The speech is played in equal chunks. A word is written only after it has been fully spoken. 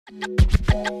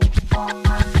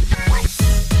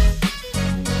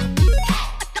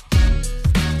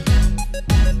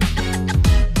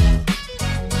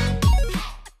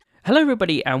Hello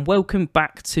everybody and welcome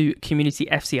back to Community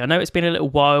FC. I know it's been a little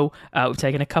while, we've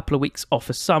taken a couple of weeks off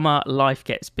for summer, life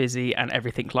gets busy and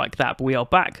everything like that, but we are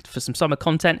back for some summer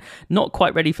content. Not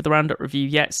quite ready for the roundup review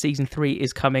yet. Season 3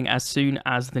 is coming as soon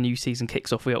as the new season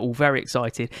kicks off. We are all very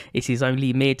excited. It is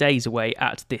only mere days away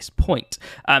at this point.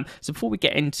 So before we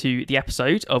get into the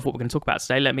episode of what we're going to talk about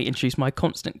today, let me introduce my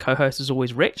constant co-host as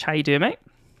always, Rich. How you doing, mate?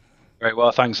 Very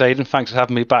well, thanks Aidan. Thanks for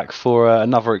having me back for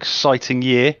another exciting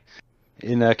year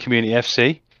in Community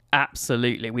FC.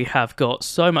 Absolutely. We have got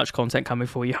so much content coming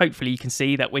for you. Hopefully you can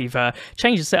see that we've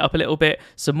changed the setup a little bit,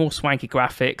 some more swanky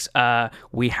graphics.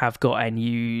 We have got a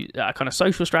new kind of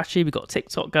social strategy. We've got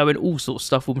TikTok going, all sorts of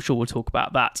stuff. I'm sure we'll talk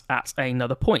about that at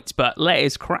another point. But let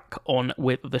us crack on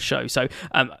with the show. So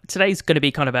today's going to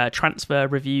be kind of a transfer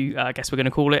review, I guess we're going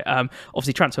to call it.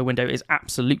 Obviously, transfer window is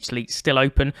absolutely still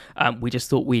open. We just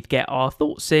thought we'd get our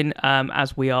thoughts in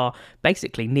as we are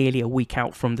basically nearly a week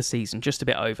out from the season, just a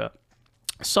bit over.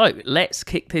 So let's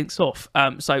kick things off.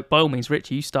 So by all means, Rich,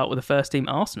 you start with the first team,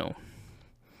 Arsenal.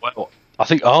 Well, I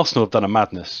think Arsenal have done a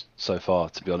madness so far,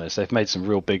 to be honest. They've made some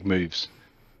real big moves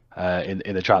in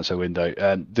the transfer window.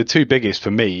 The two biggest for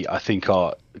me, I think,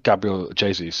 are Gabriel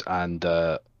Jesus and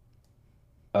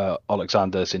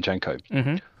Alexander Zinchenko.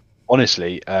 Mm-hmm.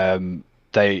 Honestly,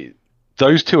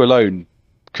 those two alone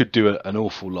could do an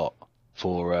awful lot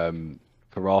for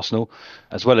Arsenal,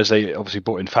 as well as they obviously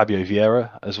brought in Fabio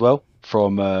Vieira as well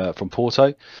from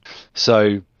Porto.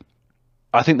 So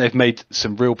I think they've made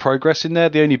some real progress in there.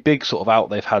 The only big sort of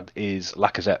out they've had is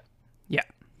Lacazette. Yeah.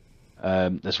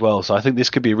 As well. So I think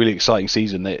this could be a really exciting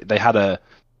season. They had a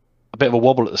bit of a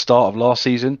wobble at the start of last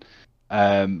season,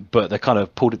 but they kind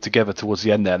of pulled it together towards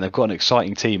the end there, and they've got an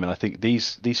exciting team. And I think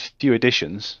these few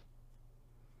additions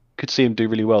could see them do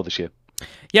really well this year.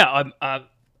 Yeah,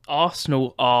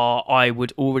 Arsenal are, I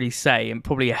would already say, and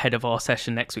probably ahead of our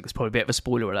session next week, it's probably a bit of a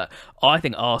spoiler alert, I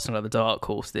think Arsenal are the dark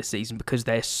horse this season because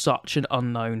they're such an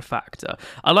unknown factor.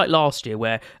 Unlike last year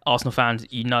where Arsenal fans,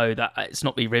 you know that it's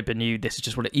not me ribbing you, this is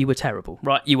just what you were terrible,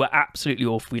 right? You were absolutely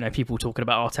awful. You know, people were talking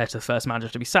about Arteta, first manager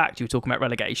to be sacked, you were talking about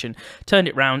relegation. Turned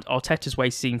it round, Arteta's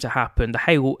way seemed to happen, the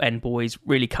Hale End boys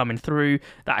really coming through,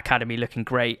 that academy looking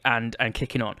great and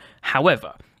kicking on.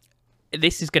 However,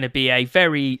 this is going to be a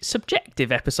very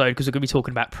subjective episode because we're going to be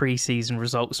talking about pre-season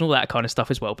results and all that kind of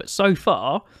stuff as well. But so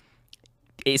far,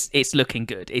 it's looking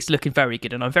good. It's looking very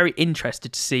good. And I'm very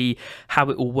interested to see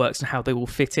how it all works and how they all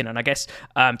fit in. And I guess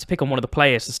to pick on one of the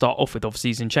players to start off with,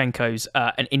 obviously Zinchenko's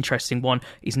an interesting one.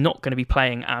 He's not going to be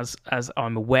playing as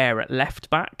I'm aware at left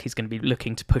back. He's going to be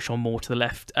looking to push on more to the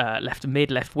left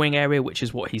mid, left wing area, which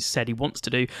is what he's said he wants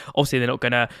to do. Obviously, they're not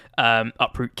going to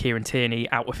uproot Kieran Tierney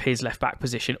out of his left back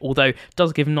position, although it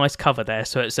does give him nice cover there.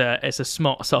 So it's a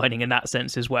smart signing in that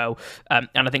sense as well. And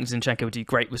I think Zinchenko would do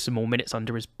great with some more minutes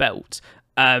under his belt.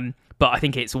 But I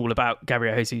think it's all about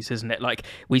Gabriel Jesus, isn't it? Like,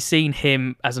 we've seen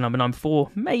him as a number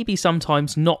 4, maybe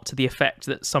sometimes not to the effect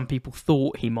that some people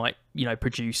thought he might,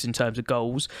 produce in terms of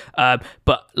goals.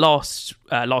 But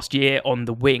last year on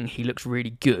the wing, he looked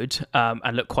really good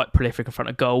and looked quite prolific in front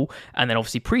of goal. And then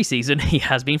obviously pre-season, he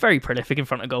has been very prolific in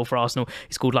front of goal for Arsenal.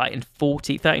 He scored like in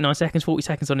 40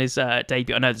 seconds on his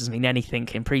debut. I know it doesn't mean anything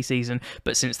in pre-season,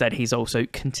 but since then he's also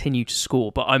continued to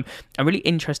score. But I'm really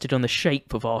interested on the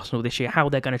shape of Arsenal this year, how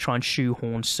they're going to try and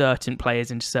shoehorn certain players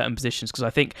into certain positions, because I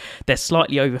think they're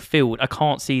slightly overfilled. I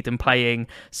can't see them playing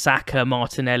Saka,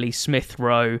 Martinelli, Smith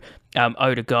Rowe,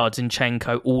 Odegaard,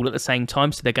 Zinchenko all at the same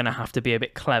time, so they're going to have to be a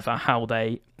bit clever how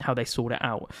they sort it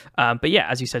out. But yeah,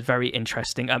 as you said, very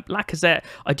interesting. Lacazette,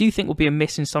 I do think will be a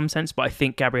miss in some sense, but I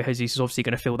think Gabriel Jesus is obviously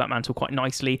going to fill that mantle quite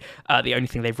nicely. The only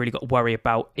thing they've really got to worry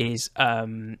about is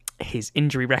his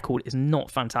injury record is not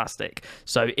fantastic.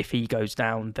 So if he goes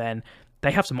down, then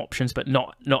they have some options, but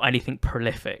not anything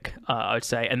prolific, I would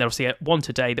say. And then obviously one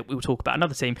today that we will talk about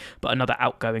another team, but another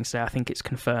outgoing today. I think it's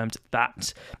confirmed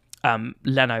that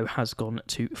Leno has gone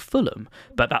to Fulham,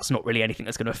 but that's not really anything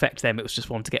that's going to affect them. It was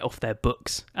just one to get off their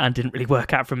books and didn't really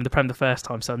work out for them in the Prem the first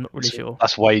time, so I'm not really sure.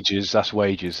 That's wages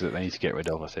that they need to get rid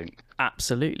of, I think.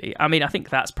 Absolutely. I mean, I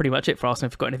think that's pretty much it for Arsenal.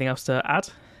 Have you got anything else to add?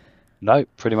 No,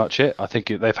 pretty much it. I think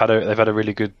they've had a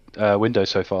really good window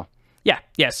so far.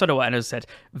 Yeah, so do I. And as I said,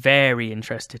 very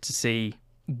interested to see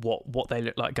what they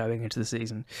look like going into the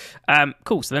season.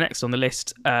 Cool. So the next on the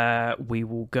list we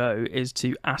will go is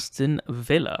to Aston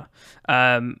Villa.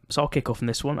 So I'll kick off on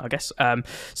this one, I guess.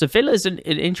 So Villa is an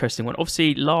interesting one.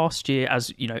 Obviously, last year,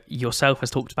 as you know, yourself has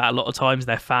talked about a lot of times,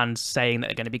 their fans saying that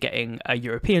they're going to be getting a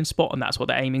European spot, and that's what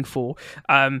they're aiming for.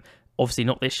 Obviously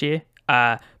not this year.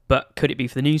 But could it be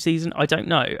for the new season? I don't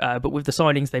know. But with the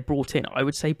signings they brought in, I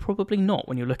would say probably not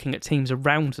when you're looking at teams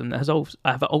around them that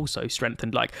have also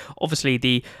strengthened. Like, obviously,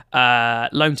 the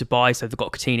loan to buy, so they've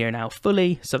got Coutinho now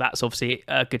fully, so that's obviously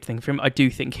a good thing for him. I do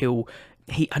think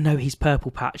I know he's purple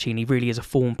patchy and he really is a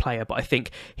form player, but I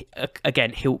think,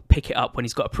 again, he'll pick it up when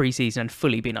he's got a pre-season and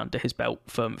fully been under his belt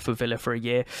for Villa for a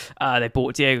year. They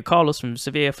bought Diego Carlos from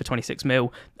Sevilla for 26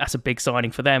 mil. That's a big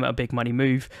signing for them, a big money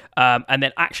move. And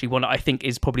then actually one that I think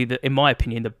is probably, in my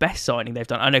opinion, the best signing they've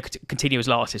done. I know Coutinho was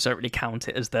last year, so I don't really count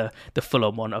it as the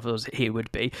full-on one, otherwise he would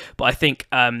be. But I think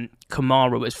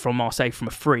Kamara is from Marseille from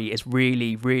a free is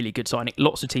really, really good signing.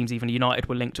 Lots of teams, even United,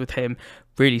 were linked with him.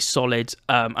 Really solid,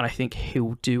 and I think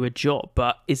he'll do a job.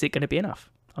 But is it going to be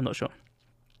enough? I'm not sure.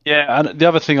 Yeah, and the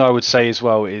other thing I would say as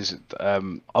well is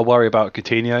I worry about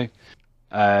Coutinho.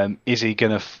 Is he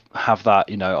going to have that?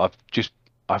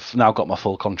 I've now got my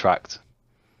full contract.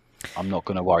 I'm not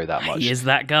going to worry that much. He is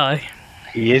that guy.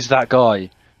 He is that guy,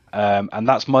 and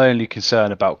that's my only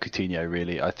concern about Coutinho.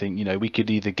 Really, I think we could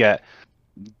either get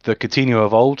the Coutinho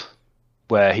of old,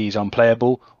 where he's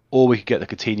unplayable, or we could get the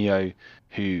Coutinho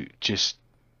who just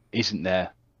isn't there.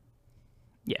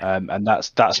 Yeah. And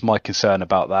that's my concern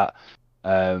about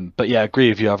that. But yeah, I agree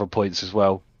with your other points as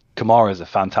well. Kamara is a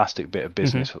fantastic bit of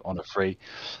business on a free,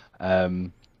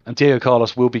 and Diego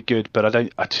Carlos will be good, but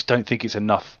I just don't think it's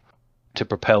enough to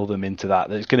propel them into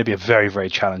that. It's going to be a very, very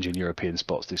challenging European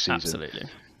spots this season. Absolutely.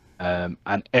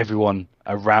 And everyone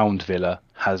around Villa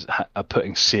are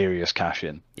putting serious cash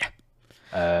in.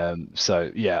 Yeah.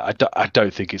 So yeah, I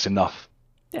don't think it's enough.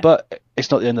 Yeah. But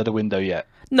it's not the end of the window yet.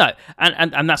 No,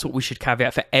 and that's what we should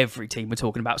caveat for every team we're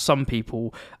talking about. Some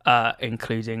people,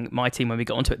 including my team, when we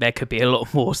get onto it, there could be a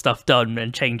lot more stuff done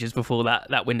and changes before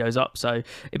that window's up. So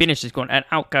it'd be interesting to go on. And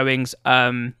outgoings,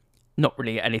 not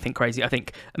really anything crazy. I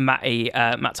think Matt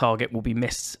Targett will be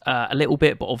missed a little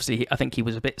bit, but obviously I think he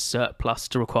was a bit surplus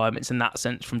to requirements in that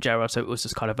sense from Gerrard, so it was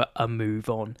just kind of a move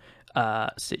on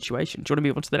situation. Do you want to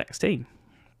move on to the next team?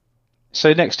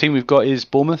 So next team we've got is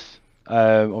Bournemouth.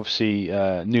 Obviously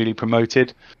newly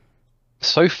promoted.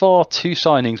 So far, 2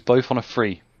 signings, both on a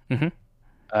free.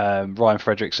 Mm-hmm. Ryan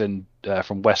Fredrickson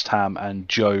from West Ham and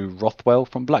Joe Rothwell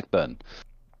from Blackburn.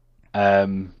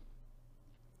 They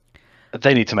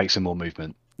need to make some more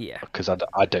movement. Yeah, because I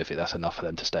don't think that's enough for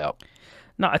them to stay up.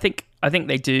 No, I think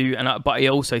they do, but I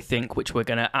also think, which we're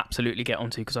going to absolutely get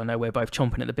onto, because I know we're both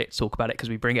chomping at the bit to talk about it, because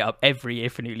we bring it up every year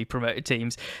for newly promoted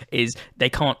teams, is they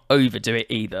can't overdo it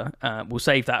either. We'll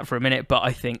save that for a minute, but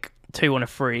I think 2 on a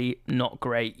free, not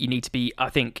great. You need to be, I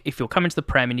think, if you're coming to the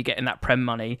Prem and you're getting that Prem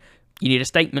money, you need a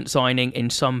statement signing in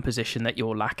some position that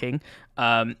you're lacking,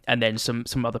 and then some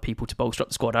other people to bolster up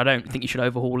the squad. I don't think you should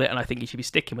overhaul it, and I think you should be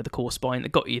sticking with the core spine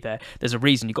that got you there. There's a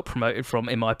reason you got promoted from,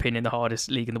 in my opinion, the hardest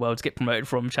league in the world to get promoted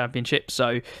from, Championship.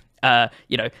 So, that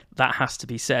has to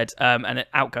be said. And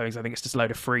outgoings, I think it's just a load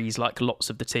of frees, like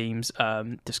lots of the teams,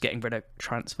 just getting rid of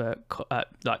transfer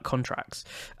contracts.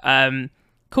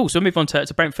 Cool, so we'll move on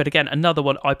to Brentford again. Another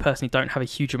one I personally don't have a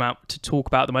huge amount to talk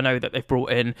about them. I know that they've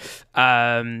brought in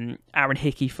Aaron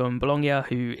Hickey from Bologna,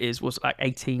 who was like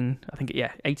 18, I think,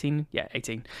 18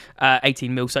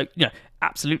 mil. So,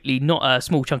 absolutely not a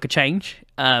small chunk of change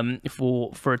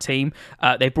for a team.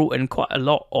 They brought in quite a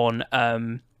lot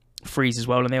on frees as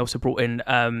well, and they also brought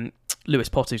in Lewis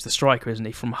Potter, who's the striker, isn't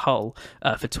he, from Hull,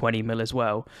 for 20 mil as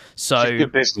well. So it's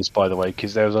good business, by the way,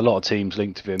 because there was a lot of teams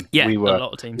linked to him. Yeah, a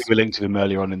lot of teams. We were linked to him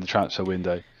earlier on in the transfer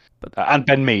window. And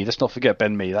Ben Mee, let's not forget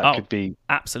Ben Mee. That could be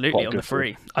absolutely on the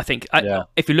free. I think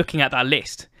if you're looking at that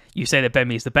list, you say that Ben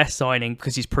Mee is the best signing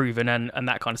because he's proven and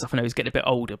that kind of stuff. I know he's getting a bit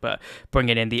older, but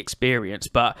bringing in the experience.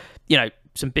 But,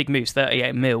 some big moves.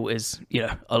 38 mil is,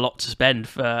 a lot to spend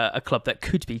for a club that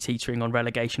could be teetering on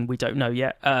relegation. We don't know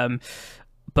yet.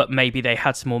 But maybe they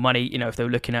had some more money. If they were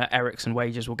looking at Ericsson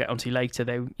wages, we'll get onto later.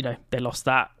 They lost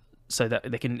that so that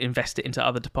they can invest it into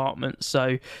other departments.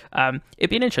 So it'd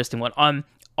be an interesting one.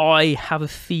 I have a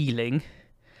feeling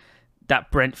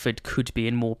that Brentford could be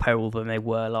in more peril than they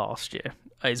were last year.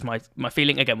 Is my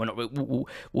feeling. Again, we're going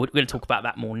to talk about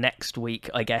that more next week,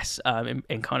 I guess,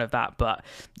 in kind of that. But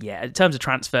yeah, in terms of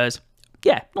transfers,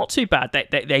 yeah, not too bad.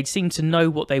 They seem to know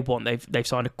what they want. They've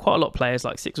signed quite a lot of players,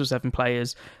 like 6 or 7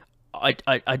 players.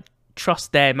 I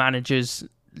trust their manager's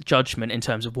judgment in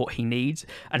terms of what he needs,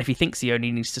 and if he thinks he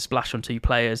only needs to splash on 2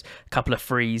 players, a couple of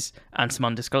frees and some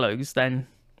undisclosed, then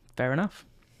fair enough.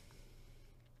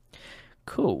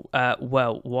 Cool.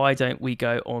 Well, why don't we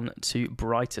go on to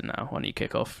Brighton now? Why don't you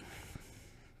kick off?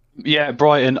 Yeah,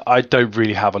 Brighton, I don't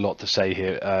really have a lot to say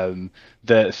here.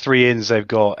 The 3 ins they've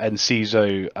got,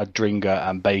 Enciso, Adringa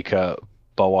and Baker,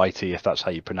 Boaiti, if that's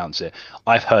how you pronounce it.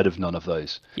 I've heard of none of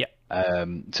those. Yeah.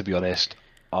 To be honest,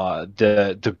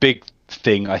 the big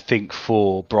thing I think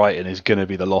for Brighton is going to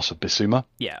be the loss of Bissouma.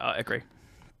 Yeah, I agree.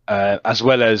 As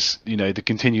well as the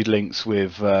continued links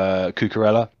with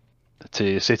Cucurella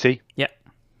to City. Yeah.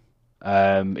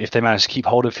 If they manage to keep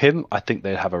hold of him, I think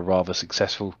they'd have a rather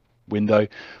successful window.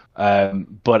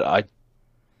 But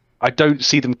I don't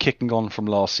see them kicking on from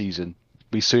last season.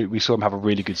 We saw them have a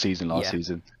really good season last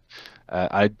season.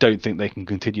 I don't think they can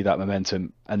continue that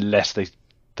momentum unless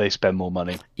they spend more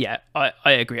money. Yeah, I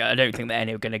agree. I don't think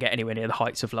they're going to get anywhere near the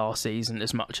heights of last season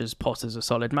as much as Potter's a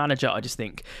solid manager. I just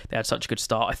think they had such a good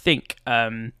start. I think,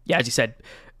 as you said,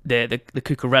 the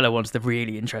Cucurella one's the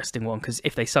really interesting one, because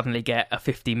if they suddenly get a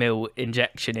 50 mil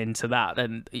injection into that,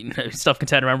 then stuff can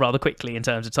turn around rather quickly in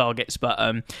terms of targets. But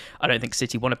I don't think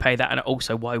City want to pay that, and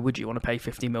also, why would you want to pay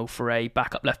 50 mil for a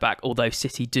backup left back? Although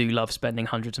City do love spending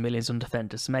hundreds of millions on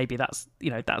defenders, so maybe that's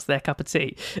their cup of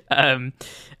tea.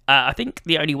 I think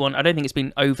the only one, I don't think it's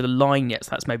been over the line yet,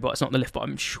 so that's maybe why it's not on the list, but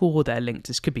I'm sure they're linked.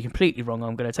 This could be completely wrong.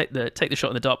 I'm going to take the shot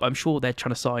in the dark. But I'm sure they're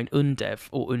trying to sign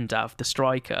Undav, the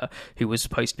striker, who was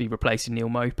supposed to be replacing Neil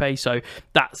Maupay. So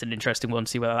that's an interesting one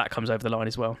to see whether that comes over the line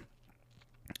as well.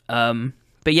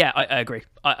 But yeah, I agree.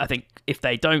 I think if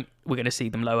they don't, we're going to see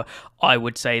them lower. I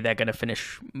would say they're going to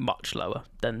finish much lower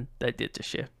than they did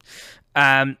this year.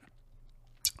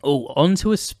 On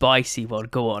to a spicy one.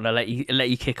 Go on, I'll let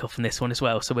you kick off on this one as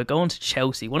well. So we're going to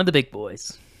Chelsea, one of the big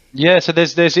boys. Yeah, so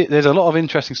there's a lot of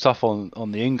interesting stuff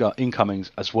on the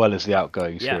incomings as well as the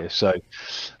outgoings here. So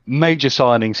major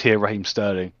signings here, Raheem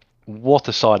Sterling. What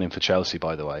a signing for Chelsea,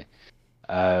 by the way.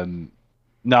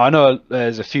 Now, I know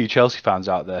there's a few Chelsea fans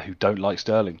out there who don't like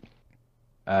Sterling.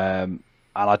 And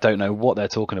I don't know what they're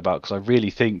talking about, because I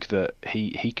really think that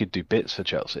he could do bits for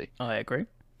Chelsea. I agree.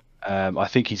 I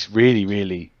think he's really,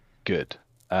 really good.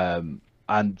 And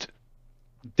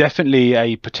definitely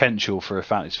a potential for a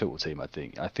fantasy football team, I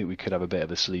think we could have a bit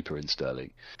of a sleeper in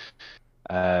Sterling.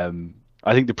 I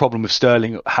think the problem with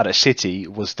Sterling had at City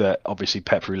was that obviously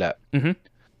Pep Roulette.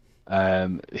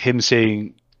 Mm-hmm. Him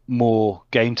seeing more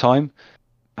game time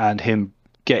and him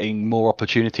getting more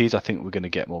opportunities, I think we're going to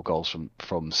get more goals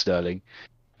from Sterling.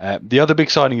 The other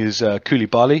big signing is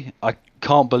Koulibaly. I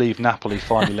can't believe Napoli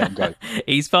finally let him go.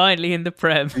 He's finally in the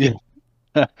Prem.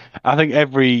 Yeah. I think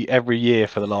every year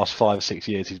for the last 5 or 6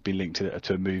 years he's been linked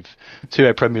to a move to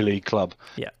a Premier League club.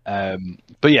 Yeah.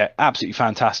 But yeah, absolutely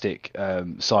fantastic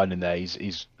signing there.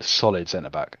 He's a solid centre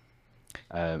back.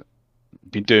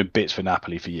 Been doing bits for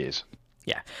Napoli for years.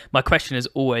 Yeah, my question has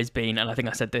always been, and I think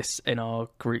I said this in our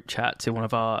group chat to one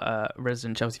of our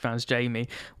resident Chelsea fans, Jamie,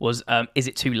 was is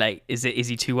it too late? Is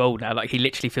he too old now? Like, he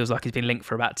literally feels like he's been linked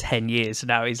for about 10 years. So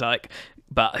now he's like,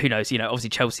 but who knows? Obviously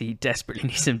Chelsea desperately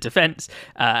need some defence,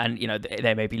 and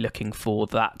they may be looking for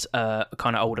that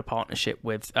kind of older partnership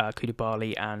with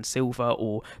Koulibaly and Silva,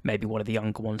 or maybe one of the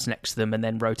younger ones next to them, and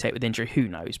then rotate with injury. Who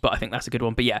knows? But I think that's a good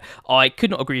one. But yeah, I could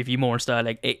not agree with you more on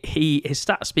Sterling. His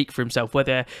stats speak for himself.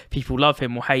 Whether people love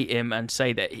him or hate him and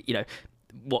say that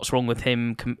what's wrong with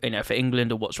him, for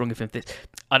England, or what's wrong with him for this,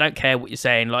 I don't care what you're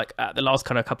saying. Like, at the last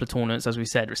kind of couple of tournaments, as we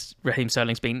said, Raheem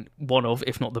Sterling's been one of,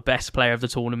 if not the best player of the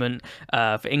tournament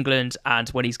for England, and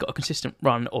when he's got a consistent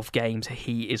run of games,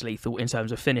 he is lethal in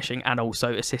terms of finishing and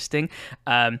also assisting.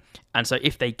 And so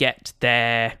if they get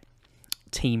their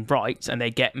team right and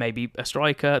they get maybe a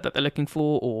striker that they're looking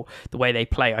for, or the way they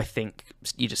play, I think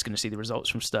you're just going to see the results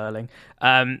from Sterling.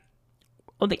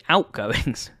 On the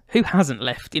outgoings, who hasn't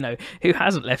left? Who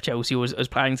hasn't left Chelsea or was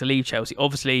planning to leave Chelsea?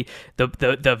 Obviously,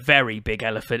 the very big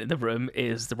elephant in the room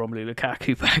is the Romelu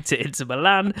Lukaku back to Inter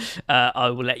Milan. I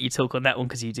will let you talk on that one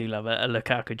because you do love a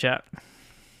Lukaku chat.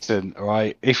 Listen, all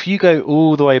right. If you go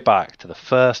all the way back to the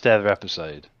first ever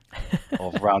episode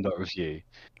of Roundup Review,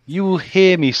 you will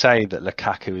hear me say that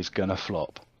Lukaku is gonna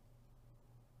flop.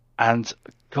 And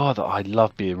God, I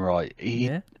love being right.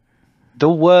 The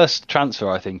worst transfer,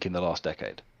 I think, in the last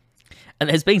decade. And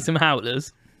there's been some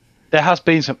howlers. There has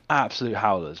been some absolute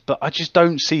howlers, but I just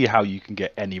don't see how you can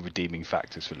get any redeeming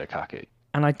factors for Lukaku.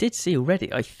 And I did see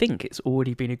already, I think it's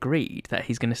already been agreed that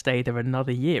he's going to stay there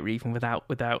another year, even without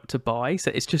to buy. So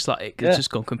it's just like, it's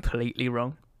just gone completely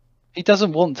wrong. He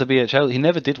doesn't want to be at Chelsea. He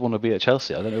never did want to be at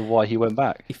Chelsea. I don't know why he went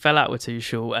back. He fell out with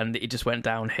Tuchel and it just went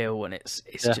downhill, and it's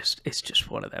just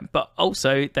one of them. But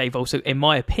also, they've also, in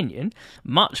my opinion,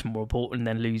 much more important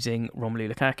than losing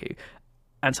Romelu Lukaku,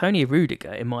 Antonio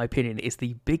Rudiger, in my opinion, is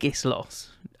the biggest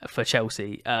loss for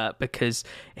Chelsea because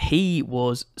he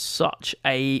was such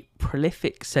a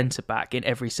prolific centre-back in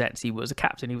every sense. He was a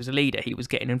captain, he was a leader, he was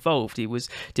getting involved, he was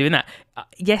doing that.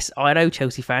 Yes, I know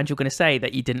Chelsea fans, you're going to say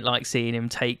that you didn't like seeing him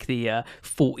take the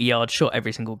 40-yard shot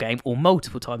every single game or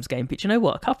multiple times a game, but you know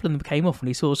what? A couple of them came off when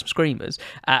he saw some screamers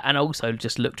and also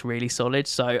just looked really solid.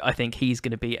 So I think he's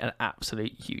going to be an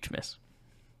absolute huge miss.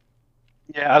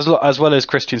 Yeah, as well as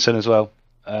Christensen as well.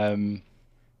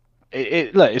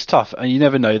 Look, it's tough, and you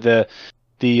never know.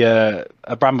 The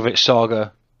Abramovich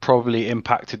saga probably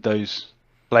impacted those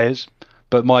players.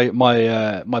 But my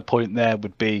point there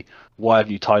would be, why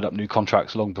have you tied up new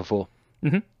contracts long before?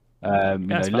 Mm-hmm.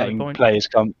 Letting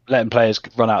players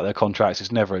run out their contracts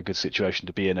is never a good situation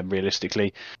to be in. And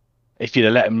realistically, if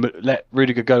you'd have let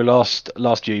Rudiger go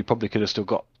last year, you probably could have still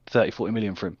got 30-40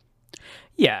 million for him.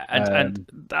 Yeah, and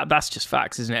that's just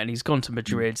facts, isn't it? And he's gone to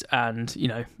Madrid, and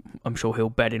I'm sure he'll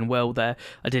bed in well there.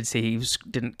 I did see he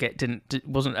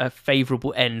wasn't a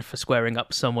favourable end for squaring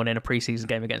up someone in a pre-season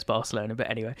game against Barcelona.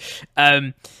 But anyway,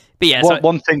 but yeah.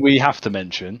 One thing we have to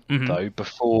mention though,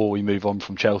 before we move on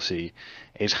from Chelsea,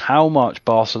 is how much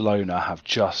Barcelona have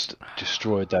just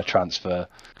destroyed their transfer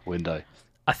window.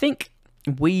 I think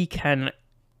we can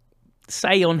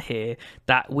say on here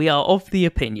that we are of the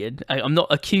opinion, I'm not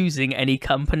accusing any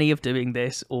company of doing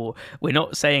this, or we're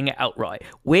not saying it outright,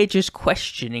 we're just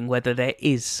questioning whether there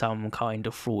is some kind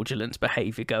of fraudulent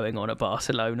behaviour going on at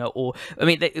Barcelona. Or I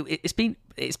mean,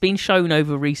 it's been shown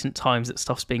over recent times that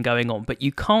stuff's been going on, but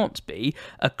you can't be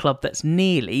a club that's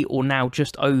nearly, or now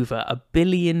just over, £1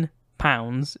 billion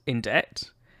in debt,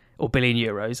 or billion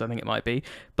euros I think it might be,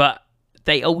 but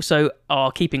they also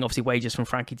are keeping, obviously, wages from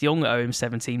Frankie de Jong, owe him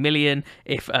 17 million,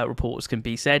 if reports can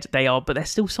be said. But they're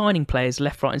still signing players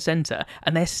left, right and centre.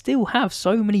 And they still have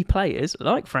so many players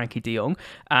like Frankie de Jong,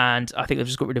 and I think they've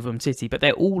just got rid of City, but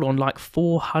they're all on like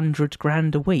 400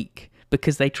 grand a week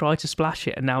because they try to splash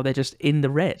it and now they're just in the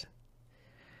red.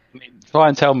 I mean, try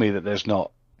and tell me that there's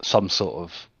not some sort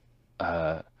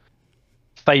of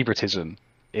favouritism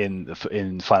in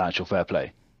financial fair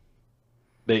play.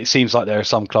 It seems like there are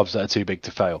some clubs that are too big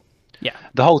to fail. Yeah.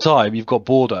 The whole time you've got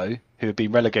Bordeaux, who have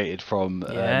been relegated from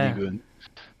Ligue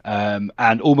 1,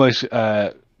 and almost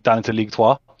down into Ligue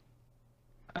 2,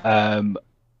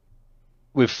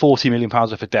 with £40 million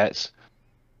worth of debts.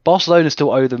 Barcelona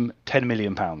still owe them £10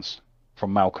 million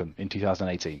from Malcolm in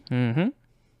 2018. Mm-hmm.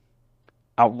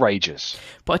 Outrageous.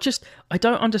 But I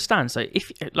don't understand. So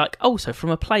if, like, also from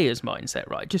a player's mindset,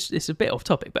 right? Just, it's a bit off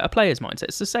topic, but a player's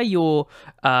mindset. So say you're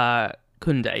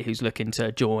Koundé, who's looking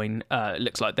to join,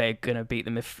 looks like they're going to beat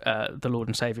them if the Lord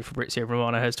and Saviour Fabrizio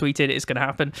Romano has tweeted it's going to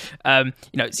happen.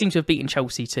 It seems to have beaten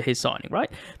Chelsea to his signing,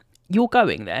 right? You're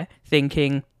going there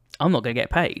thinking, I'm not going to get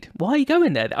paid. Why are you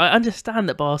going there? I understand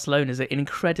that Barcelona is an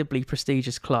incredibly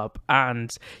prestigious club,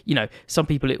 and some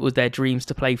people, it was their dreams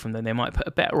to play from them. They might put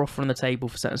a better offer on the table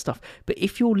for certain stuff. But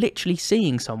if you're literally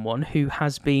seeing someone who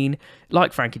has been,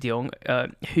 like Frankie de Jong,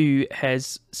 who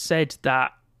has said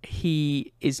that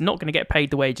he is not going to get paid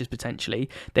the wages potentially.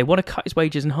 They want to cut his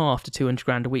wages in half to 200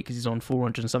 grand a week because he's on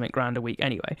 400 and something grand a week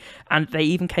anyway. And they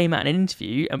even came out in an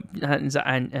interview and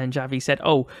Xavi said,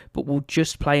 "Oh, but we'll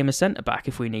just play him as centre back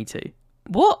if we need to."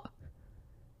 What?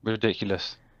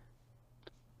 Ridiculous.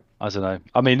 I don't know.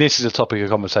 I mean, this is a topic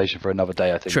of conversation for another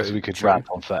day, I think, because we could rant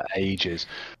on for ages.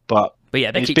 But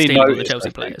yeah, they keep stealing the Chelsea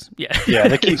players. Yeah,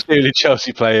 they keep stealing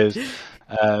Chelsea players.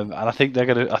 And I think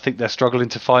they're struggling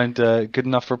to find good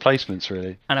enough replacements,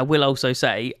 really. And I will also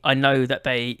say, I know that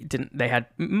they had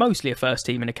mostly a first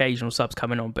team and occasional subs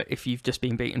coming on, but if you've just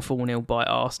been beaten 4-0 by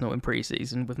Arsenal in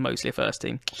pre-season with mostly a first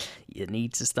team, you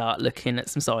need to start looking at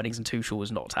some signings, and Tuchel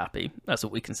was not happy. That's all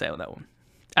we can say on that one.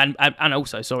 And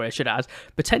also, sorry, I should add,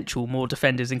 potential more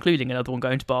defenders, including another one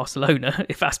going to Barcelona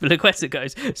if Azpilicueta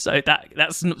goes. So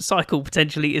that cycle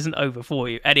potentially isn't over for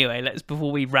you. Anyway,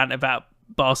 before we rant about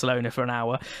Barcelona for an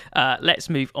hour, let's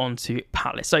move on to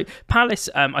Palace. So Palace,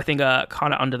 I think, are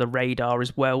kind of under the radar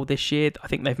as well this year. I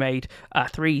think they've made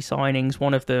 3 signings.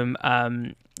 One of them,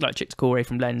 like Chictagore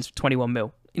from Lens, 21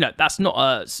 mil. That's not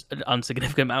an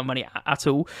insignificant amount of money at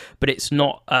all, but it's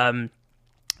not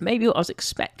maybe what I was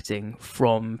expecting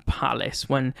from Palace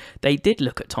when they did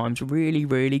look at times really,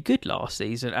 really good last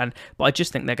season. But I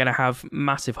just think they're going to have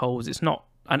massive holes. It's not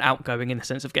an outgoing in the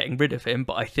sense of getting rid of him,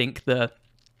 but I think don't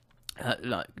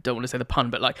want to say the pun,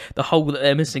 but like the hole that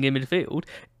they're missing in midfield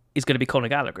is going to be Conor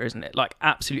Gallagher, isn't it? Like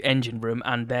absolute engine room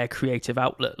and their creative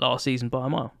outlet last season by a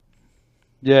mile.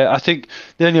 Yeah, I think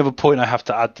the only other point I have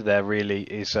to add to there really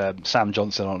is Sam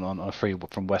Johnson on a free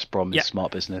from West Brom is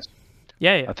smart business.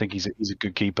 Yeah. I think he's a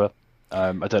good keeper.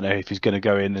 I don't know if he's going to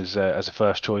go in as a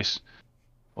first choice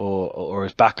or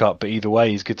as backup, but either way,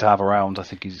 he's good to have around. I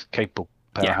think he's capable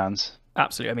pair of hands.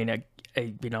 Absolutely. I mean,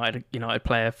 a United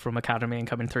player from academy and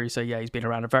coming through. So yeah, he's been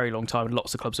around a very long time, and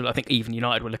lots of clubs. I think even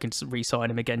United were looking to re-sign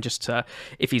him again, just to,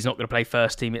 if he's not going to play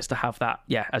first team, it's to have that.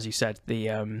 Yeah, as you said,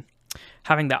 the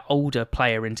having that older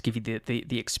player in to give you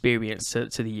the experience to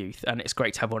the youth, and it's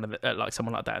great to have one of the, like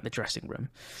someone like that in the dressing room.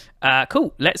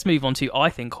 Cool. Let's move on to, I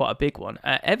think, quite a big one.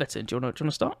 Everton. Do you want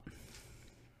to start?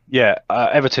 Yeah,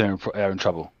 Everton are in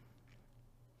trouble.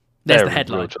 There's the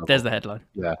headline. There's the headline.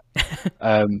 Yeah.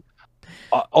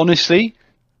 I honestly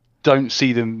don't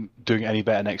see them doing any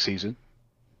better next season.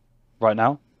 Right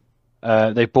now,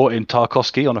 they brought in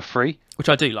Tarkowski on a free, which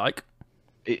I do like.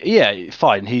 Yeah,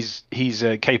 fine. He's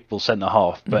a capable centre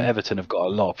half, but Everton have got a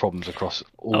lot of problems across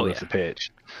all of the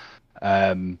pitch.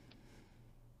 And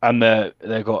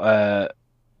they've got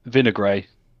Vinagre.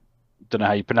 Don't know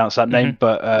how you pronounce that name,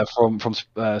 but from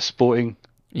Sporting.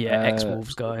 Yeah,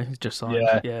 ex-Wolves guy just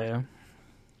signed. Yeah.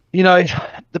 You know,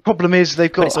 the problem is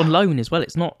they've got. But it's on loan as well.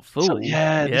 It's not full. So,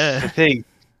 this is the thing.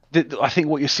 I think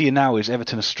what you're seeing now is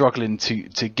Everton are struggling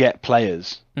to get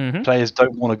players. Players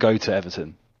don't want to go to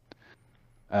Everton,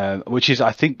 which is,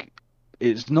 I think,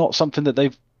 it's not something that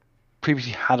they've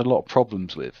previously had a lot of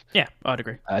problems with. Yeah, I'd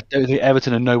agree. I don't think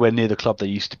Everton are nowhere near the club they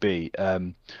used to be.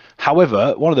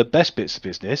 However, one of the best bits of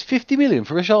business, 50 million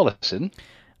for Richarlison.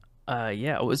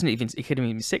 Yeah, it wasn't even. It could have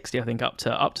been 60. I think up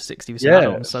to 60 was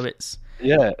add-on. So it's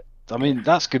I mean,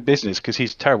 that's good business because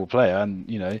he's a terrible player, and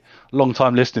you know,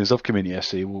 long-time listeners of Community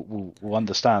FC will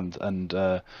understand and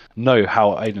know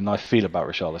how Aidan and I feel about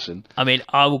Richarlison. I mean,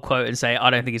 I will quote and say I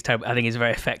don't think he's terrible. I think he's a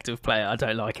very effective player. I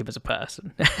don't like him as a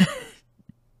person.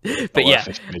 But yeah,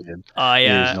 he is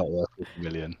not worth 50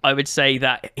 million. I would say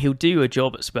that he'll do a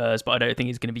job at Spurs, but I don't think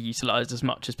he's going to be utilised as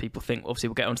much as people think. Obviously,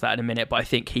 we'll get onto that in a minute, but I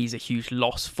think he's a huge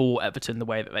loss for Everton, the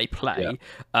way that they play,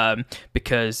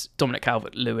 because Dominic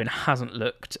Calvert-Lewin hasn't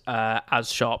looked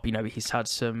as sharp. You know, he's had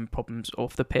some problems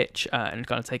off the pitch and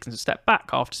kind of taken a step back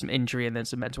after some injury and then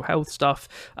some mental health stuff.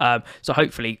 So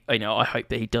hopefully, you know, I hope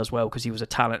that he does well because he was a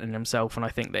talent in himself, and I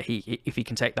think that if he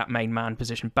can take that main man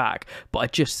position back. But I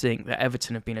just think that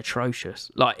Everton have been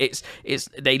atrocious. Like it's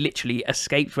they literally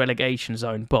escaped relegation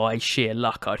zone by sheer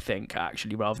luck, I think,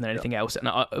 actually, rather than anything else.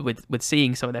 And with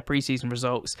seeing some of their preseason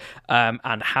results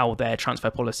and how their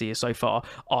transfer policy is so far,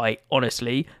 I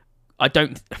honestly, I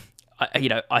think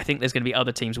there's going to be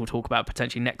other teams we'll talk about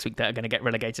potentially next week that are going to get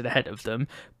relegated ahead of them,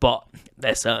 but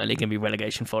they're certainly going to be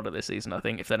relegation fodder this season, I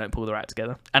think, if they don't pull their act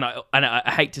together. And I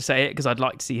hate to say it because I'd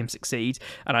like to see him succeed,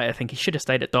 and I think he should have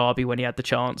stayed at Derby when he had the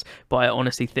chance, but I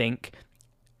honestly think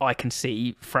I can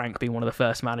see Frank being one of the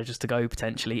first managers to go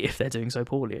potentially if they're doing so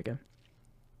poorly again.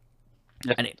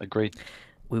 Yeah, agreed.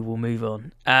 We will move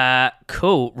on.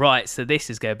 Cool. Right, so this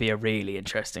is going to be a really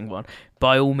interesting one.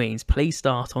 By all means, please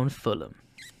start on Fulham.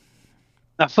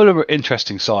 Now, Fulham are an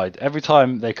interesting side. Every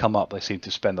time they come up, they seem to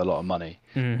spend a lot of money,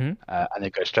 and they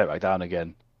go straight back down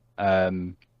again.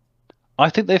 I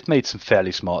think they've made some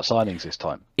fairly smart signings this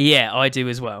time. Yeah, I do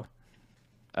as well.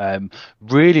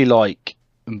 Really like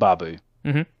Mbabu.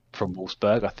 From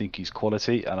Wolfsburg. I think he's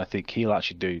quality, and I think he'll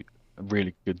actually do a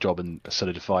really good job in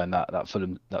solidifying that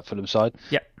Fulham side.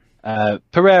 Yeah.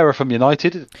 Pereira from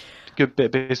United, good bit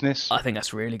of business. I think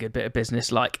that's a really good bit of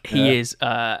business. Like he is, he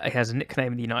has a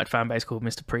nickname in the United fan base called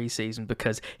Mr. Preseason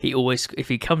because he always, if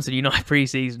he comes to the United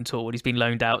preseason tour and he's been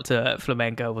loaned out to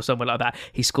Flamengo or somewhere like that,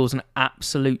 he scores an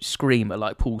absolute screamer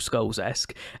like Paul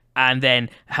Scholes-esque. And then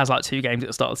has like 2 games at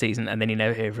the start of the season, and then you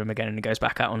never hear from him again, and he goes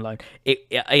back out on loan.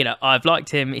 I've liked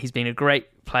him. He's been a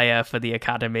great player for the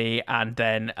academy, and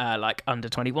then like under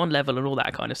 21 level and all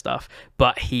that kind of stuff.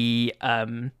 But he,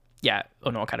 not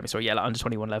academy, sorry, like under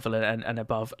 21 level and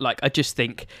above. Like I just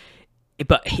think,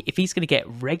 but if he's going to get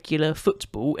regular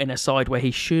football in a side where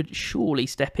he should surely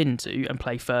step into and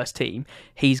play first team,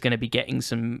 he's going to be getting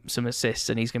some assists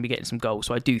and he's going to be getting some goals.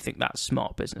 So I do think that's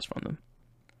smart business from them.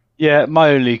 Yeah, my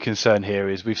only concern here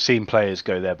is we've seen players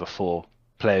go there before,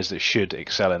 players that should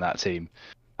excel in that team,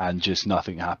 and just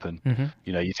nothing happen.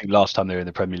 You know, you think last time they were in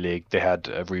the Premier League, they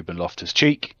had Ruben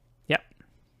Loftus-Cheek. Yep.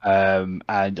 And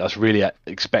I was really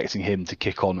expecting him to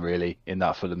kick on really in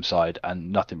that Fulham side,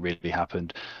 and nothing really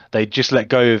happened. They just let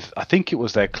go of, I think it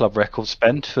was their club record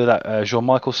spend for that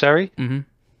Jean-Michel Seri.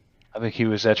 I think he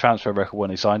was their transfer record when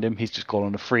they signed him. He's just gone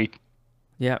on a free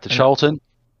to Charlton.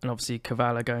 And obviously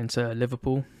Cavallo going to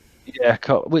Liverpool. Yeah,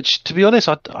 which to be honest,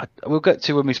 we'll get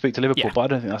to when we speak to Liverpool, but I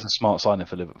don't think that's a smart signing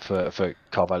for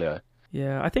Carvalho.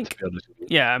 Yeah, I think.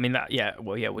 Yeah, I mean that. Yeah,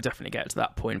 well, yeah, we'll definitely get to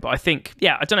that point. But I think,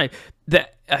 I don't know.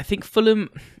 I think Fulham,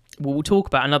 we'll talk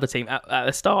about another team. At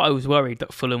the start, I was worried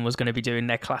that Fulham was going to be doing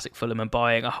their classic Fulham and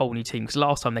buying a whole new team, because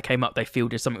last time they came up, they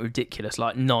fielded something ridiculous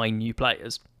like 9 new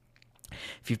players.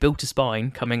 If you've built a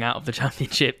spine coming out of the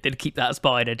Championship, then keep that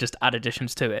spine and just add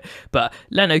additions to it. But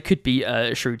Leno could be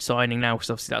a shrewd signing now, because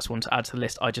obviously that's one to add to the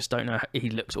list. I just don't know. He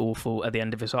looked awful at the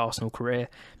end of his Arsenal career.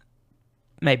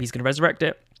 Maybe he's going to resurrect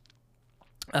it.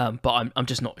 But I'm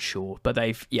just not sure. But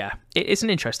it's an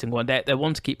interesting one. They're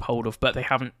one to keep hold of, but they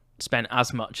haven't spent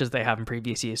as much as they have in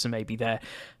previous years, so maybe they're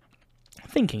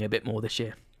thinking a bit more this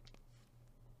year.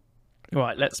 All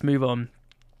right, let's move on.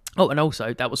 Oh, and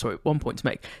also, that was one point to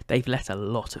make. They've let a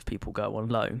lot of people go on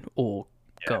loan or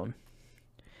gone.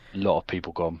 A lot of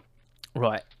people gone.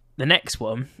 Right. The next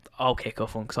one I'll kick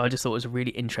off on, because I just thought it was a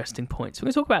really interesting point. So we're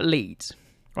going to talk about Leeds.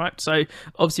 Right. So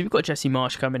obviously we've got Jesse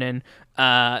Marsch coming in.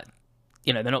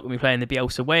 They're not going to be playing the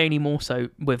Bielsa way anymore. So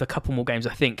with a couple more games,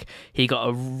 I think he got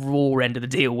a raw end of the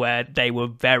deal where they were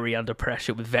very under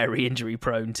pressure with very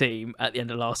injury-prone team at the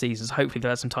end of last season. So hopefully they'll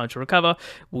have some time to recover.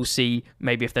 We'll see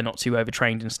maybe if they're not too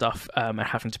overtrained and stuff and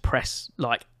having to press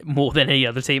like more than any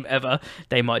other team ever,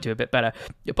 they might do a bit better.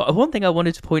 But one thing I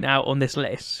wanted to point out on this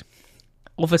list,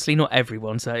 obviously not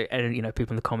everyone, so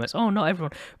people in the comments, oh, not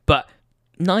everyone, but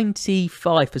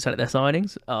 95% of their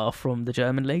signings are from the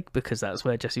German league, because that's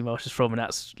where Jesse Marsch is from, and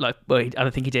that's I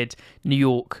don't think he did New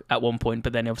York at one point,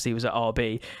 but then obviously he was at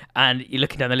RB, and you're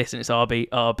looking down the list and it's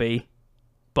RB,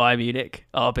 Bayern Munich,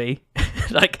 RB.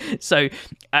 So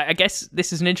I guess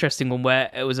this is an interesting one where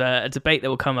it was a debate that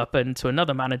will come up into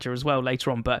another manager as well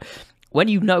later on, but when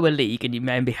you know a league and you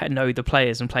maybe know the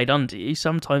players and played under you,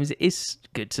 sometimes it is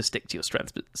good to stick to your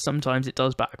strengths, but sometimes it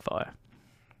does backfire.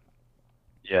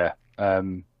 Yeah.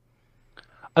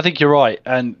 I think you're right,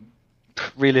 and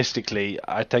realistically,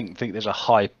 I don't think there's a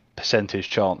high percentage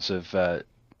chance of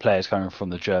players coming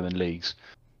from the German leagues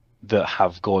that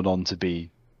have gone on to be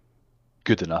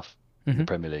good enough in the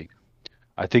Premier League.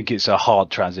 I think it's a hard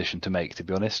transition to make, to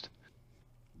be honest.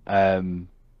 One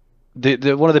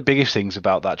of the biggest things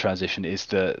about that transition is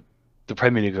that the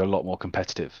Premier League are a lot more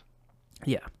competitive.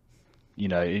 Yeah.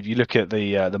 If you look at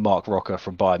the Mark Rocker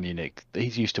from Bayern Munich,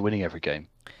 he's used to winning every game.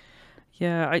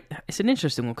 Yeah, it's an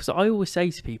interesting one, because I always say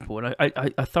to people, and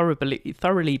I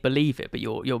thoroughly believe it, but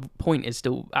your point is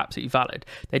still absolutely valid.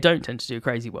 They don't tend to do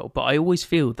crazy well, but I always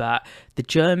feel that the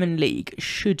German league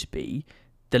should be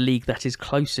the league that is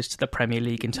closest to the Premier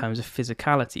League in terms of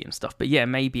physicality and stuff. But yeah,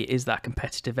 maybe it is that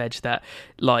competitive edge that,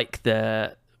 like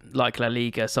La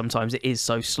Liga, sometimes it is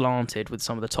so slanted with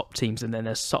some of the top teams, and then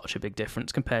there's such a big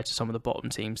difference compared to some of the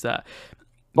bottom teams that...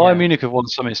 Bayern Munich have won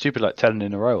something stupid like 10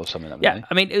 in a row or something. Yeah,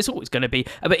 I mean, it's always going to be,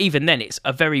 but even then, it's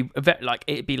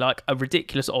it'd be like a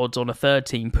ridiculous odds on a third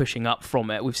team pushing up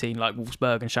from it. We've seen like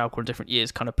Wolfsburg and Schalke in different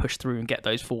years kind of push through and get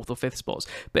those 4th or 5th spots.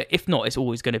 But if not, it's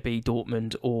always going to be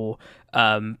Dortmund or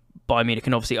Bayern Munich,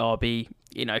 and obviously RB,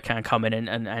 can come in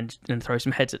and throw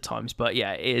some heads at times. But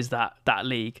yeah, it is that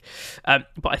league. But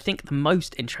I think the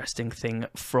most interesting thing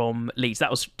from Leeds, that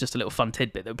was just a little fun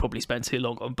tidbit that we probably spent too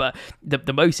long on, but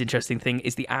the most interesting thing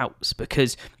is the outs,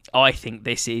 because I think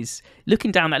this is,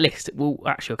 looking down that list,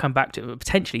 I'll come back to it, but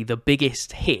potentially the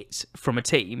biggest hit from a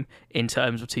team in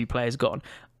terms of 2 players gone.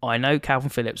 I know Calvin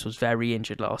Phillips was very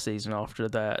injured last season after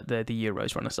the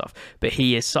Euros run and stuff, but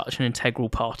he is such an integral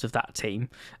part of that team.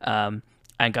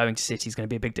 And going to City is going to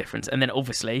be a big difference. And then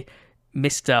obviously,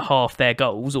 Mr. half their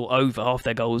goals, or over half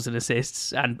their goals and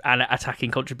assists and attacking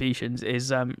contributions,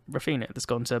 is Rafinha, that's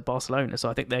gone to Barcelona.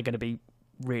 So I think they're going to be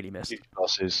really missed.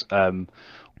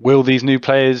 Will these new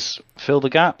players fill the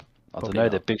gap? Probably don't know.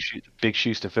 Not. They're big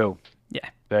shoes to fill. Yeah.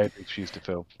 Very big shoes to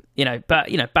fill.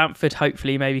 But Bamford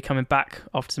hopefully maybe coming back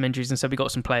after some injuries, and so we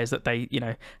got some players that they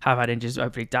have had injuries.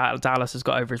 Hopefully Dallas has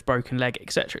got over his broken leg,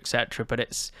 etc., etc.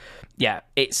 But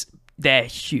they're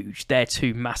huge. They're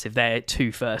 2 massive. They're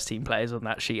 2 first team players on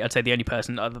that sheet. I'd say the only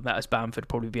person other than that is Bamford,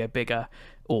 probably be a bigger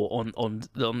or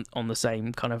on the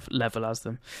same kind of level as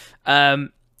them.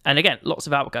 And again, lots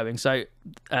of outgoing. So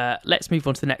let's move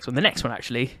on to the next one. The next one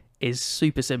actually is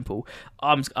super simple.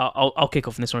 I'll kick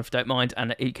off on this one if you don't mind,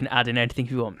 and you can add in anything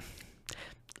you want.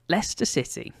 Leicester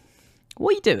City,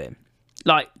 what are you doing?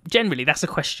 Generally, that's a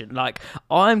question.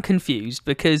 I'm confused,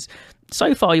 because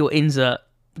so far your ins are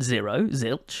 0,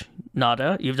 zilch,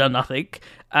 nada, you've done nothing.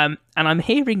 And I'm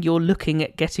hearing you're looking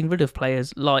at getting rid of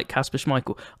players like Kasper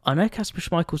Schmeichel. I know Kasper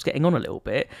Schmeichel's getting on a little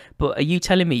bit, but are you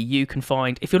telling me you can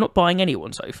find, if you're not buying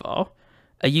anyone so far,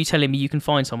 are you telling me you can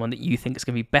find someone that you think is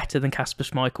going to be better than Kasper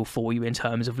Schmeichel for you in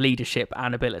terms of leadership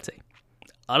and ability?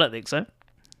 I don't think so.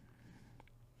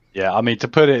 Yeah, I mean, to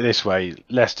put it this way,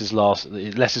 Leicester's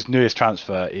newest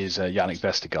transfer is Yannick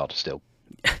Vestergaard still.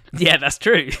 Yeah, that's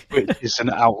true. which is an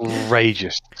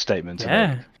outrageous statement to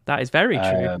Yeah, make. that is very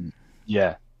true.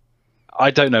 Yeah,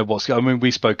 I don't know what's. I mean,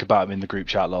 we spoke about them in the group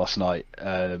chat last night.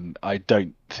 I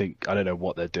don't know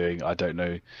what they're doing. I don't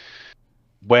know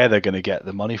where they're going to get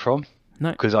the money from.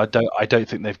 No. Because I don't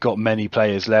think they've got many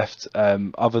players left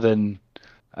other than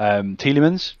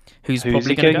Tielemans, Who's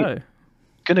probably going to go.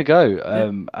 Going to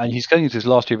go, and he's going into his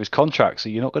last year of his contract, so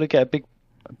you're not going to get a big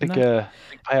payout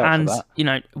and, for that. You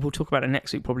know, we'll talk about it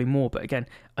next week probably more, but again,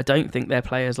 I don't think they're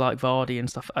players like Vardy and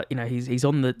stuff. You know, he's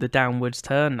on the downwards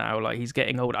turn now. Like, he's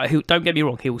getting older. Don't get me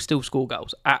wrong, he will still score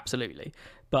goals, absolutely.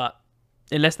 But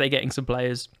unless they're getting some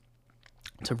players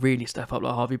to really step up,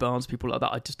 like Harvey Barnes, people like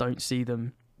that, I just don't see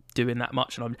them doing that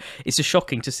much. And it's just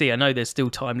shocking to see. I know there's still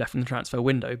time left in the transfer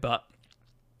window, but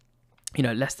you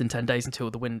know, less than 10 days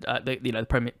until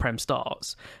the Prem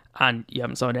starts, and you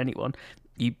haven't signed anyone.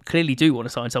 You clearly do want to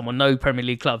sign someone. No Premier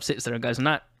League club sits there and goes,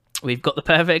 "Nah, we've got the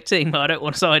perfect team. I don't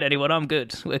want to sign anyone. I'm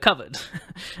good. We're covered."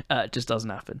 It just doesn't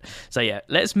happen. So yeah,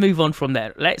 let's move on from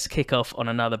there. Let's kick off on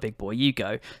another big boy. You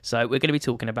go. So we're going to be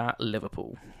talking about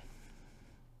Liverpool.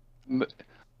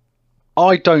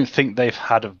 I don't think they've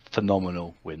had a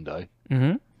phenomenal window,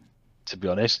 to be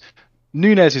honest.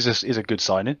 Nunez is a good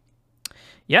signing.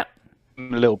 Yep. A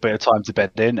little bit of time to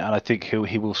bed in, and I think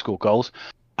he will score goals.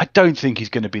 I don't think he's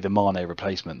going to be the Mane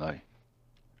replacement, though.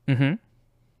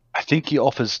 I think he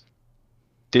offers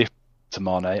different to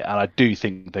Mane, and I do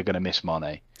think they're going to miss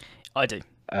Mane. I do.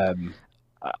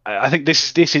 I think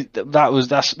this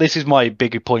is my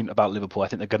bigger point about Liverpool. I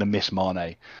think they're going to miss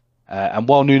Mane, and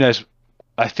while Nunez,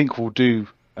 I think, will do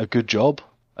a good job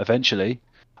eventually,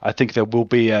 I think there will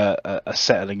be a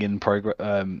settling in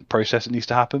process that needs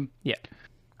to happen. Yeah.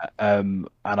 And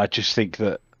I just think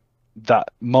that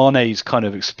Mane's kind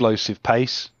of explosive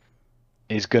pace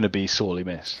is going to be sorely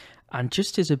missed. And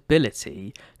just his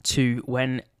ability to,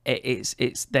 when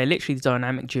they're literally the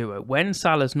dynamic duo. When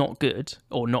Salah's not good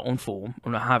or not on form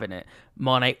or not having it,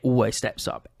 Mane always steps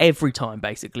up. Every time,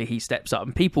 basically, he steps up.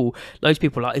 And loads of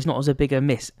people are like, it's not as a bigger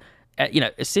miss. You know,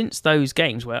 since those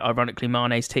games where, ironically,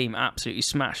 Mane's team absolutely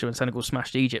smashed when Senegal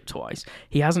smashed Egypt twice,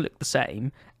 he hasn't looked the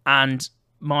same. And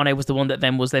Mane was the one that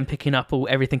was picking up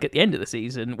everything at the end of the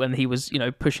season when he was, you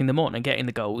know, pushing them on and getting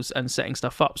the goals and setting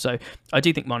stuff up. So I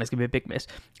do think Mane's going to be a big miss.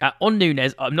 On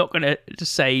Nunez, I'm not going to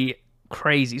just say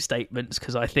crazy statements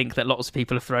because I think that lots of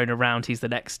people have thrown around he's the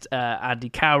next Andy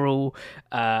Carroll.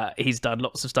 He's done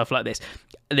lots of stuff like this.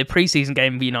 The preseason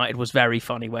game for United was very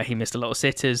funny where he missed a lot of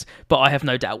sitters, but I have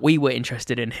no doubt we were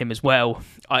interested in him as well.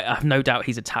 I have no doubt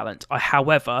he's a talent. I,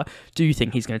 however, do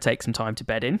think he's going to take some time to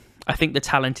bed in. I think the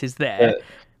talent is there.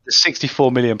 The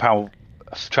 £64 million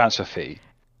transfer fee,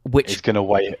 which is going to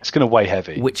weigh. It's going to weigh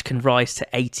heavy. Which can rise to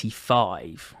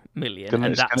 85 million,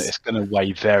 it's going to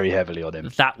weigh very heavily on him.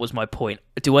 That was my point.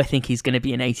 Do I think he's going to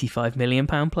be an £85 million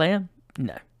player?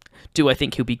 No. Do I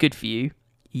think he'll be good for you?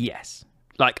 Yes.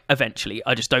 Like, eventually.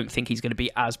 I just don't think he's going to be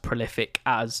as prolific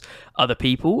as other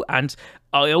people. And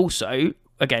I also,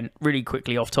 again, really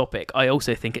quickly off topic, I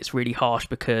also think it's really harsh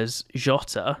because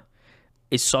Jota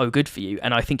is so good for you,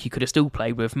 and I think you could have still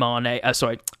played with Mane.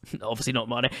 Sorry, obviously not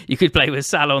Mane. You could play with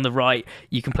Salah on the right.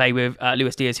 You can play with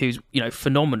Luis Diaz, who's, you know,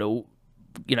 phenomenal,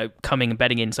 you know, coming and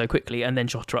bedding in so quickly, and then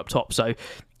Jota up top. So,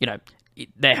 you know,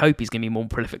 their hope he's going to be more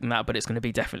prolific than that, but it's going to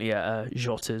be definitely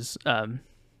Jota's,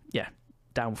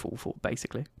 downfall for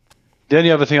basically. The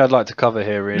only other thing I'd like to cover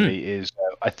here really is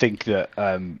I think that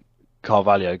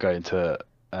Carvalho going to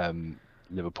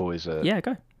Liverpool is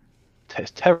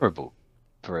it's terrible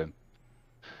for him.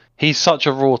 He's such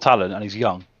a raw talent and he's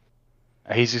young.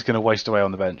 He's just going to waste away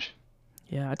on the bench.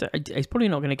 Yeah, he's probably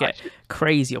not going to get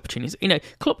crazy opportunities. You know,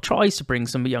 Klopp tries to bring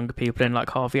some younger people in like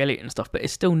Harvey Elliott and stuff, but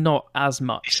it's still not as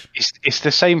much. It's the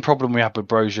same problem we had with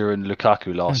Brozier and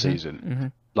Lukaku last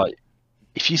season. Like,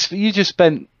 if you just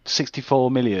spent 64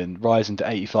 million rising to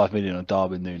 85 million on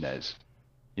Darwin Núñez,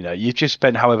 you know, you've just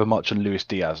spent however much on Luis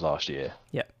Diaz last year.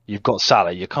 Yeah. You've got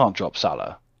Salah. You can't drop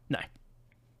Salah. No.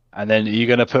 And then you're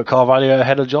going to put Carvalho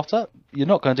ahead of Jota? You're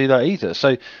not going to do that either.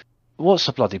 So what's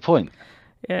the bloody point?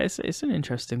 Yeah, it's an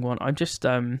interesting one. I'm just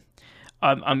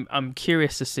I'm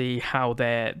curious to see how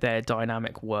their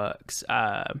dynamic works.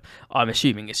 I'm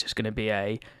assuming it's just going to be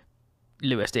a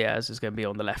Luis Diaz is going to be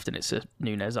on the left and it's a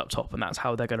Núñez up top, and that's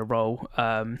how they're going to roll.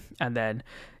 And then,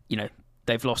 you know,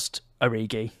 they've lost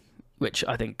Origi, which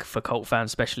I think for Colt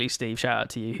fans, especially Steve, shout out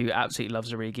to you, who absolutely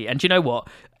loves Origi. And do you know what?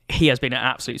 He has been an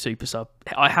absolute super sub.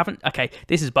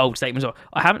 This is a bold statement as well.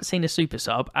 I haven't seen a super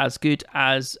sub as good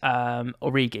as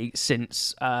Origi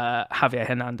since Javier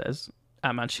Hernandez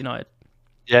at Manchester United.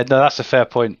 Yeah, no, that's a fair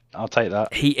point. I'll take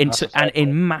that.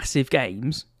 In massive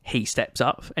games, he steps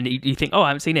up, and you think, oh, I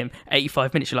haven't seen him.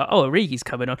 85 minutes, you're like, oh, Origi's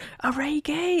coming on.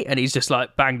 Origi! And he's just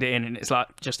like banged it in, and it's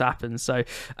like just happens. So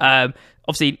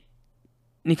obviously,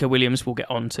 Nico Williams will get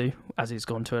on to, as he's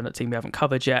gone to a team we haven't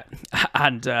covered yet.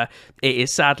 And it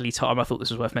is sadly time, I thought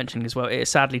this was worth mentioning as well, it is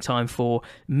sadly time for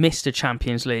Mr.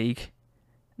 Champions League.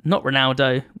 Not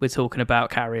Ronaldo, we're talking about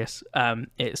Karius.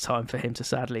 It's time for him to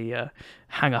sadly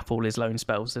hang up all his loan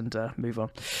spells and move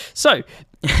on. So,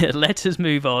 let us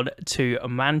move on to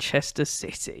Manchester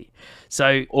City.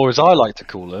 So, or as I like to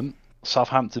call them,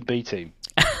 Southampton B team.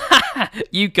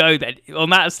 You go then.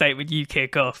 On that statement, you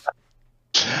kick off.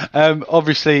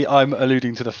 Obviously, I'm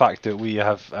alluding to the fact that we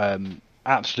have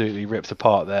absolutely ripped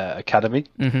apart their academy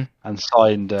and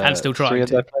signed and still trying three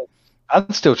of their players.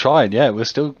 And still trying, yeah. We're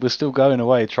still going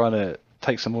away trying to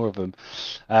take some more of them.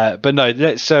 But no,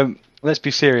 let's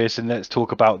be serious and let's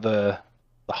talk about the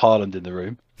Haaland in the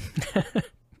room.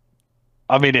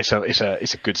 I mean, it's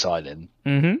a good signing.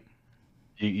 Mm-hmm.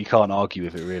 You can't argue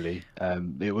with it really.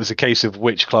 It was a case of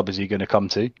which club is he going to come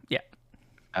to? Yeah.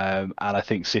 And I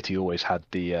think City always had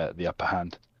the upper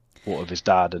hand, what of his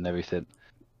dad and everything.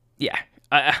 Yeah.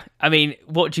 I mean,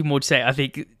 what do you more to say? I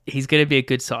think he's going to be a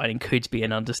good signing. Could be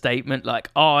an understatement. Like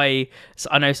I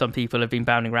know some people have been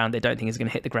bounding around. They don't think he's going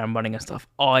to hit the ground running and stuff.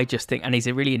 I just think, and he's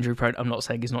a really injury prone. I'm not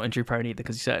saying he's not injury prone either,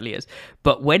 because he certainly is.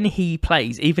 But when he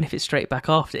plays, even if it's straight back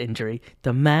after injury,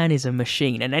 the man is a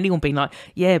machine. And anyone being like,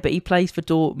 yeah, but he plays for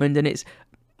Dortmund, and it's,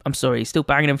 I'm sorry, he's still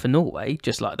banging him for Norway,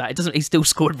 just like that. It doesn't. He's still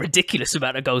scored a ridiculous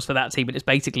amount of goals for that team, and it's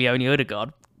basically only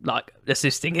Ødegaard like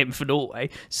assisting him for Norway.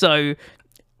 So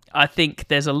I think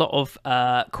there's a lot of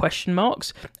question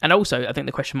marks, and also I think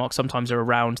the question marks sometimes are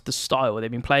around the style.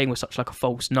 They've been playing with such like a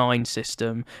false nine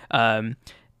system.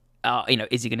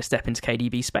 Is he going to step into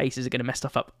KDB's space? Is it going to mess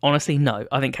stuff up? Honestly, no.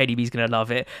 I think KDB's going to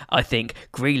love it. I think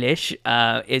Grealish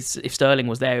if Sterling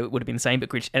was there, it would have been the same. But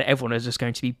Grealish and everyone is just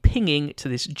going to be pinging to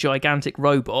this gigantic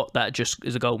robot that just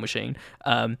is a goal machine.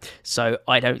 So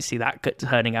I don't see that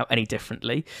turning out any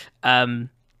differently. Shout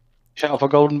out for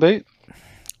Golden Boot.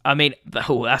 I mean,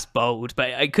 that's bold, but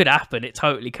it could happen. It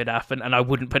totally could happen, and I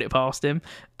wouldn't put it past him.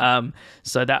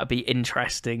 So that would be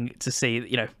interesting to see.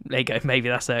 There you go. Maybe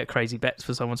that's a crazy bet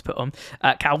for someone to put on.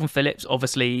 Calvin Phillips,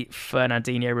 obviously,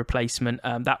 Fernandinho replacement.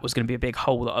 That was going to be a big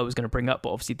hole that I was going to bring up, but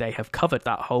obviously they have covered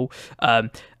that hole.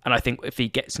 And I think if he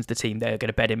gets into the team, they're going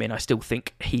to bed him in. I still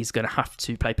think he's going to have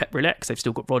to play Pep Roulette, because they've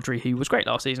still got Rodri, who was great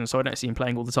last season, so I don't see him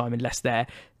playing all the time unless they're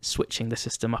switching the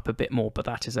system up a bit more, but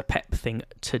that is a Pep thing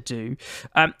to do.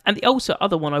 And the also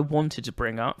other one I wanted to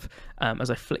bring up,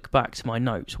 as I flick back to my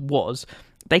notes, was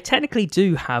they technically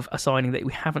do have a signing that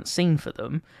we haven't seen for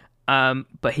them,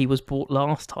 but he was bought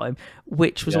last time,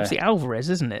 which was obviously Alvarez,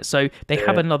 isn't it? So they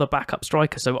have another backup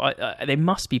striker, so they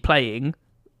must be playing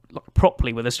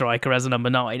properly with a striker as a number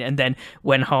 9, and then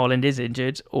when Haaland is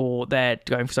injured or they're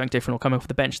going for something different or coming off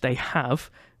the bench, they have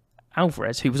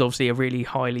Alvarez, who was obviously a really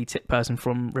highly tipped person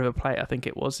from River Plate, I think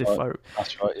it was. That's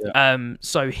right, yeah.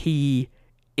 So he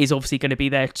is obviously going to be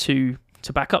there to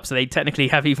back up, so they technically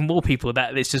have even more people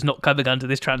that it's just not coming under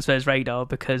this transfers radar,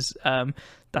 because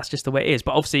that's just the way it is.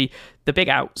 But obviously the big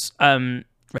outs,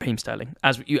 Raheem Sterling,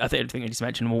 I think you need to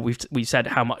mention, well, we've said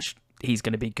how much he's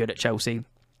going to be good at Chelsea.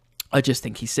 I just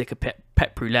think he's sick of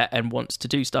Pep Roulette and wants to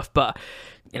do stuff. But,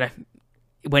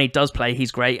 when he does play,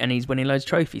 he's great and he's winning loads of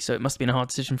trophies. So it must have been a hard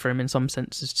decision for him in some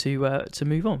senses to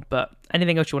move on. But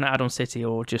anything else you want to add on City,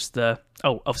 or just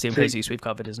obviously Jesus we've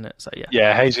covered, isn't it? So yeah.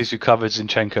 Yeah, Jesus we've covered,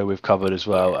 Zinchenko we've covered as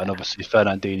well. And obviously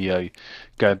Fernandinho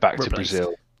going back to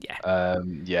Brazil.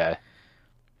 Yeah.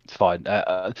 It's fine.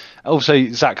 Also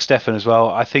Zach Steffen as well.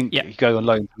 I think he going on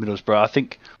loan to Middlesbrough. I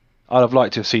think I'd have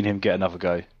liked to have seen him get another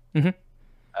go. Mm-hmm.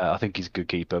 I think he's a good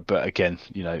keeper, but again,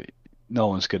 no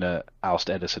one's going to oust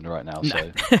Edison right now.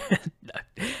 So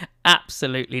no,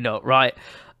 absolutely not. Right,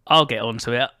 I'll get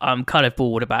onto it. I'm kind of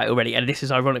bored about it already, and this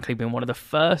has ironically been one of the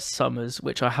first summers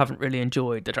which I haven't really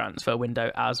enjoyed the transfer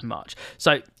window as much.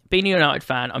 So, being a United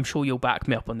fan, I'm sure you'll back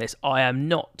me up on this. I am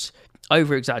not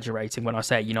over-exaggerating when I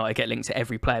say United get linked to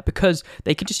every player, because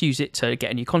they can just use it to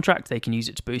get a new contract, they can use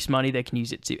it to boost money, they can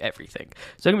use it to do everything.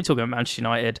 So I'm going to be talking about Manchester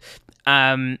United.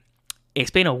 It's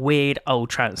been a weird old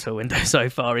transfer window so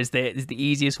far, is the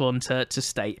easiest one to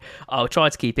state. I'll try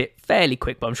to keep it fairly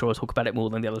quick, but I'm sure I'll talk about it more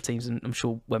than the other teams, and I'm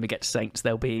sure when we get to Saints,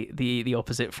 there'll be the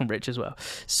opposite from Rich as well.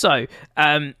 So,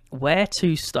 where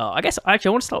to start? I guess, actually,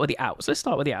 I want to start with the outs. Let's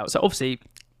start with the outs. So, obviously,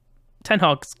 Ten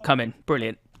Hag's come in,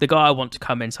 brilliant. The guy I want to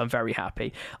come in, so I'm very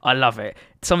happy. I love it.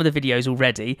 Some of the videos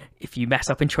already, if you mess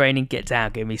up in training, get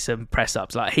down, give me some press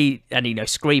ups. Like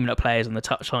screaming at players on the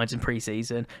touchlines in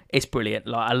pre-season. It's brilliant.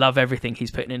 Like, I love everything he's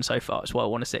putting in so far. It's what I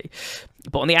want to see.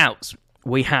 But on the outs,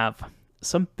 we have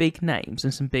some big names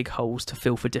and some big holes to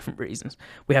fill for different reasons.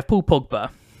 We have Paul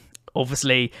Pogba,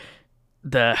 obviously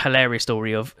the hilarious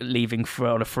story of leaving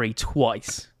on a free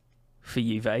twice for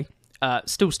Juve.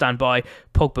 Still stand by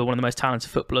Pogba, one of the most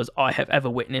talented footballers I have ever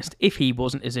witnessed. If he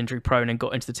wasn't as injury prone and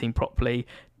got into the team properly,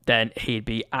 then he'd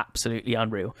be absolutely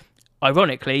unreal.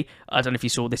 Ironically, I don't know if you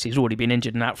saw this, he's already been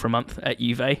injured and out for a month at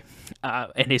Juve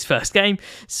in his first game.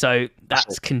 So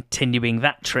that's continuing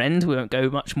that trend. We won't go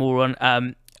much more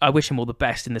on. I wish him all the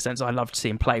best in the sense I love to see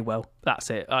him play well. That's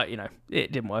it.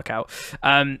 It didn't work out.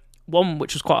 One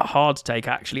which was quite hard to take,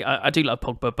 actually. I do love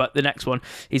Pogba, but the next one,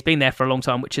 he's been there for a long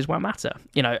time, which is Juan Mata.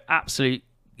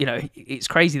 It's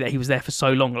crazy that he was there for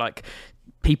so long. Like,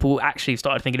 people actually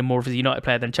started thinking of more of as a United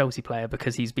player than a Chelsea player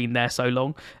because he's been there so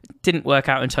long. Didn't work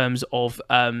out in terms of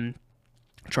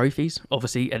trophies,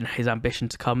 obviously, and his ambition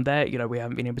to come there. We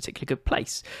haven't been in a particularly good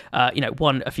place.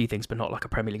 Won a few things, but not like a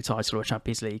Premier League title or a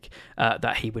Champions League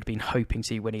that he would have been hoping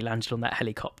to when he landed on that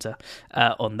helicopter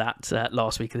on that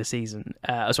last week of the season.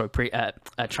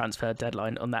 Transfer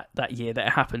deadline on that year that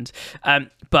it happened.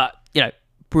 But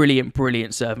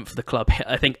brilliant servant for the club.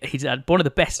 I think he's had one of the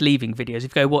best leaving videos. If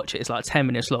you go watch it, it's like 10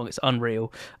 minutes long. It's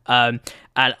unreal. And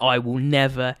I will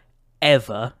never,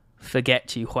 ever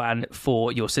forget you, Juan,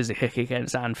 for your scissor kick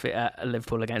against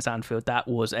Liverpool against Anfield. That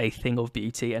was a thing of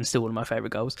beauty and still one of my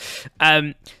favourite goals.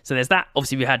 So there's that.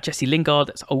 Obviously, we had Jesse Lingard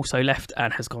that's also left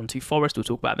and has gone to Forest. We'll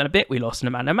talk about that in a bit. We lost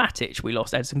Nemanja Matic, we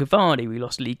lost Edson Cavani, we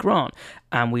lost Lee Grant,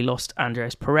 and we lost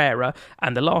Andreas Pereira.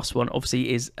 And the last one,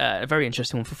 obviously, is a very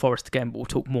interesting one for Forest again, but we'll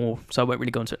talk more, so I won't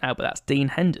really go into it now, but that's Dean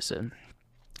Henderson.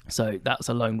 So that's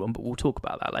a lone one, but we'll talk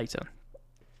about that later.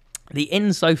 The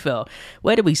ins so far,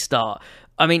 where do we start?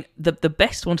 I mean, the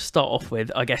best one to start off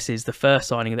with, I guess, is the first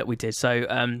signing that we did. So,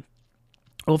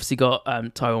 obviously got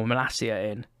Tyrone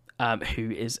Malacia in,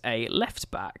 who is a left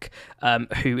back,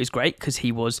 who is great because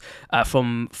he was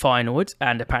from Feyenoord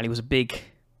and apparently was a big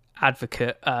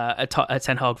advocate.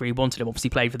 Ten Hag really wanted him. Obviously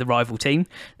played for the rival team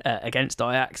against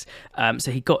Ajax,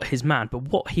 so he got his man. But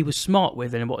what he was smart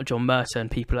with, and what John Murtough and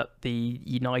people at the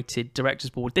United Directors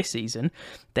Board this season,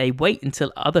 they wait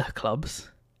until other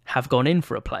clubs have gone in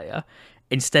for a player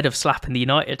instead of slapping the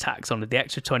United tax on the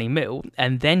extra 20 mil,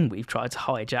 and then we've tried to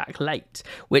hijack late,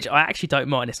 which I actually don't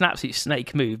mind. It's an absolute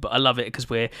snake move, but I love it because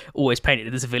we're always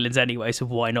painted as villains anyway, so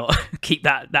why not keep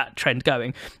that trend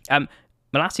going?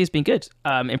 Malacia has been good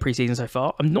in pre-season so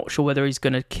far. I'm not sure whether he's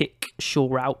going to kick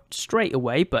Shaw out straight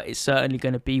away, but it's certainly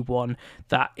going to be one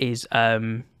that is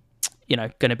going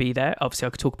to be there. Obviously,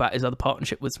 I could talk about his other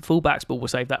partnership with some fullbacks, but we'll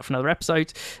save that for another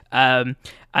episode. And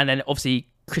then, obviously,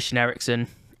 Christian Eriksen,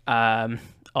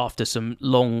 after some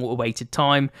long-awaited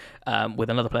time, with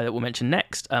another player that we'll mention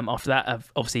next. After that,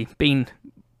 I've obviously been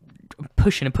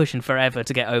pushing forever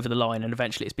to get over the line, and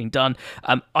eventually it's been done.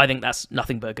 I think that's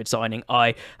nothing but a good signing.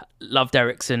 I loved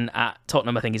Eriksen at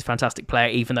Tottenham. I think he's a fantastic player,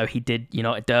 even though he did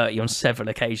United dirty on several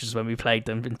occasions when we played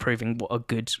them, and proving what a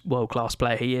good world-class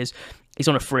player he is. He's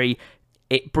on a free.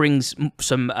 It brings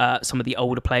some of the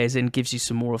older players in, gives you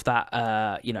some more of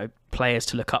that, players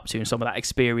to look up to and some of that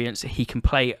experience. He can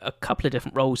play a couple of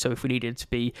different roles. So if we needed to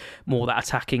be more that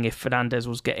attacking, if Fernandes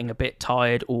was getting a bit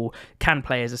tired, or can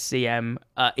play as a CM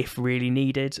if really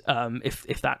needed,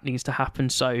 if that needs to happen.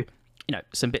 So,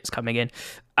 some bits coming in.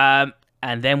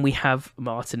 And then we have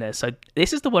Martinez. So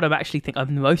this is the one I'm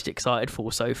the most excited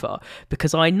for so far,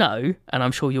 because I know, and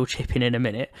I'm sure you'll chip in a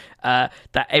minute,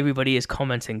 that everybody is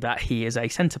commenting that he is a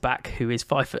centre-back who is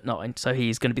 5'9", so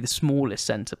he's going to be the smallest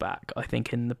centre-back, I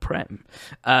think, in the Prem.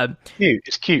 Cute.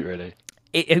 It's cute, really.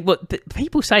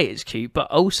 People say it's cute, but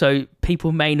also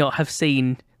people may not have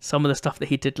seen some of the stuff that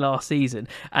he did last season.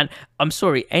 And I'm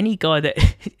sorry, any guy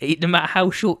that, no matter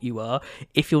how short you are,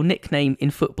 if your nickname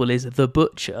in football is The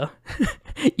Butcher,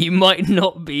 you might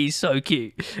not be so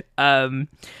cute. But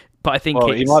I think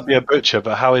he might be a butcher,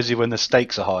 but how is he when the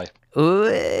stakes are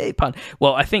high? Pun.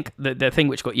 Well, I think the thing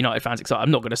which got United fans excited,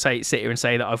 I'm not going to sit here and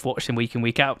say that I've watched him week in,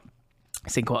 week out.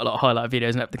 Seen quite a lot of highlight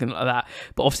videos and everything like that,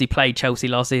 but obviously played Chelsea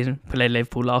last season, played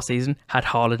Liverpool last season, had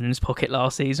Haaland in his pocket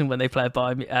last season when they played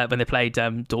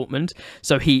Dortmund.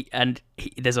 So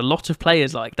there's a lot of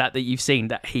players like that you've seen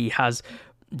that he has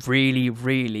really,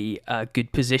 really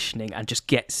good positioning and just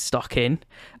gets stuck in.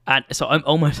 And so I'm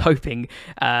almost hoping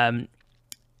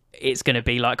it's going to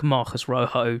be like Marcus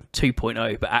Rojo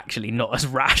 2.0, but actually not as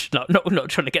rash, not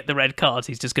trying to get the red cards.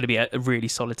 He's just going to be a really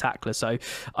solid tackler. So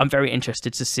I'm very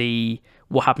interested to see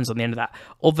what happens on the end of that.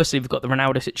 Obviously, we've got the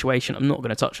Ronaldo situation. I'm not going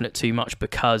to touch on it too much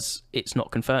because it's not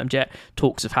confirmed yet.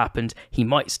 Talks have happened. He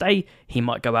might stay. He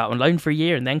might go out on loan for a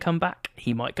year and then come back.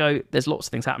 He might go. There's lots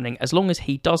of things happening. As long as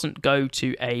he doesn't go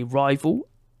to a rival,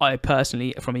 I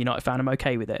personally, from a United fan, I'm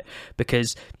okay with it,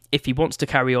 because if he wants to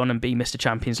carry on and be Mr.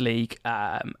 Champions League,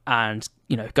 and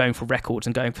going for records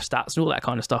and going for stats and all that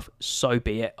kind of stuff, so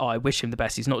be it. I wish him the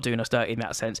best. He's not doing us dirty in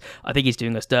that sense. I think he's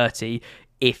doing us dirty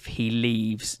if he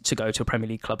leaves to go to a Premier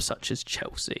League club such as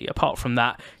Chelsea. Apart from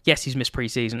that, yes, he's missed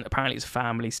pre-season. Apparently, it's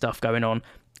family stuff going on.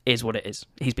 Is what it is.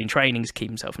 He's been training to keep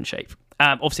himself in shape.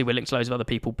 Obviously, we're linked to loads of other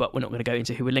people, but we're not going to go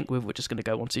into who we're linked with. We're just going to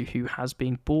go on to who has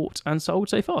been bought and sold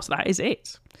so far. So that is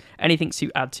it. Anything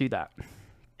to add to that?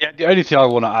 Yeah, the only thing I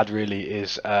want to add really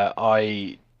is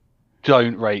I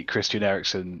don't rate Christian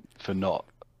Eriksen for not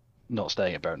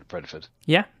staying at Brentford.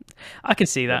 Yeah, I can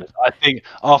see that. I think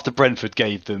after Brentford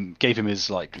gave him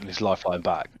his lifeline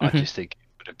back, I just think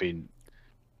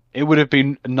it would have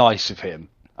been nice of him.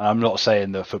 I'm not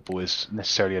saying that football is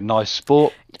necessarily a nice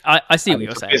sport. I see what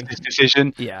you're saying. Business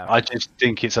decision. Yeah. I just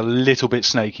think it's a little bit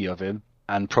snaky of him,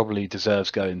 and probably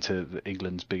deserves going to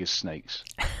England's biggest snakes.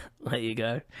 There you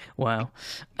go. Wow.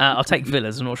 I'll take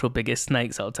Villa's. I'm not sure biggest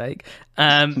snakes I'll take.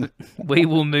 We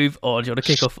will move on. Do you want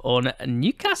to kick off on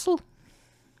Newcastle?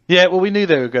 Yeah, well, we knew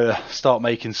they were going to start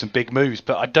making some big moves,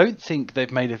 but I don't think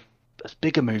they've made as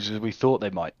big a moves as we thought they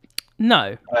might.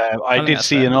 No. I did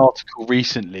see an article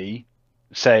recently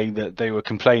saying that they were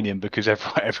complaining because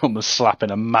everyone was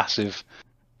slapping a massive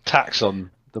tax on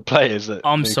the players.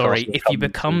 I'm sorry, if you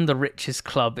become the richest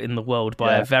club in the world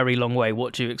by a very long way,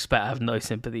 what do you expect? I have no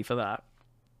sympathy for that.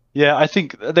 Yeah, I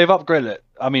think they've upgraded it.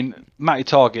 I mean, Matty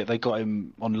Targett, they got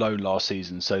him on loan last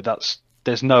season, so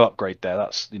there's no upgrade there.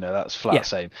 That's flat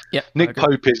same. Yeah, Nick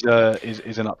Pope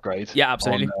is an upgrade. Yeah,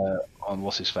 absolutely. On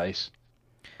what's his face.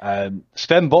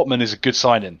 Sven Botman is a good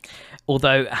signing.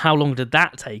 Although, how long did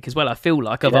that take as well? I feel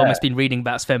like I've almost been reading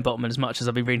about Sven Botman as much as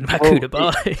I've been reading about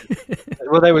Koulibaly.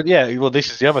 Well, they were. Yeah. Well,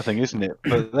 this is the other thing, isn't it?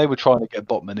 But they were trying to get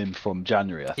Botman in from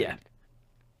January, I think.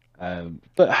 Yeah.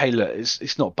 But hey, look,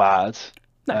 it's not bad.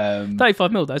 No,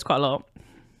 35 mil though, it's quite a lot.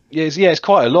 Yeah, it's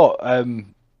quite a lot.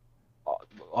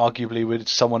 Arguably, would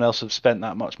someone else have spent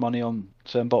that much money on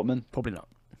Sven Botman? Probably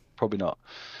not.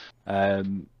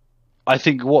 I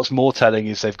think what's more telling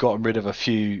is they've gotten rid of a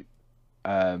few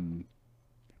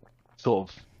sort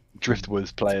of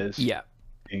driftwood players. Yeah.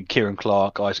 In Kieran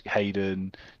Clark, Isaac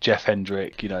Hayden, Jeff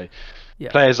Hendrick,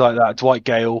 players like that, Dwight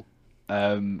Gale,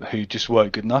 who just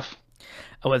weren't good enough.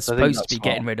 Oh, well, it's supposed to be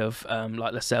getting rid of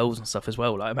like Lascelles and stuff as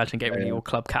well. Like, imagine getting rid of your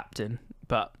club captain,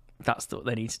 but that's what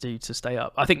they need to do to stay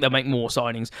up. I think they'll make more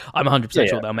signings. I'm 100%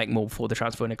 sure they'll make more before the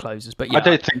transfer window closes. But yeah, I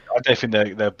don't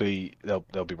think they'll be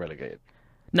relegated.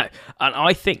 No, and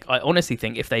I honestly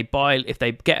think if they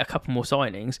get a couple more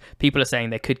signings, people are saying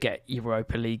they could get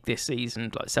Europa League this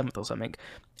season, like 7th or something.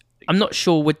 I'm not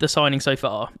sure with the signing so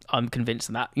far. I'm convinced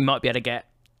of that. You might be able to get.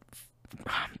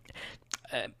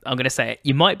 I'm going to say it.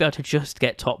 You might be able to just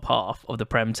get top half of the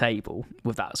Prem table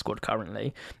with that squad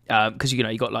currently, because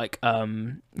you got like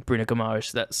Bruno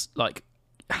Guimaraes that's like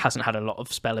hasn't had a lot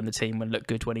of spell in the team and looked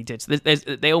good when he did. So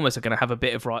they almost are going to have a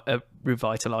bit of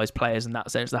revitalised players in that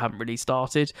sense that haven't really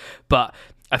started. But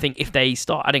I think if they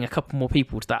start adding a couple more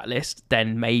people to that list,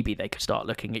 then maybe they could start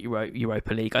looking at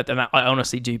Europa League. I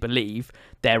honestly do believe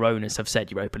their owners have said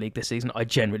Europa League this season. I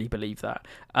generally believe that.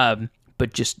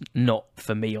 But just not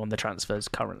for me on the transfers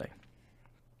currently.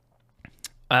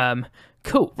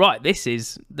 Cool. Right, this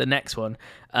is the next one.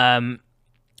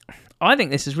 I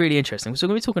think this is really interesting. So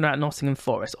we're going to be talking about Nottingham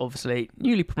Forest, obviously,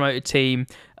 newly promoted team,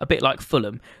 a bit like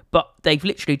Fulham. But they've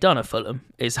literally done a Fulham,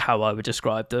 is how I would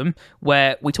describe them,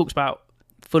 where we talked about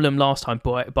Fulham last time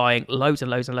buying loads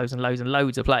and loads and loads and loads and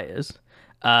loads of players.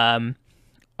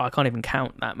 I can't even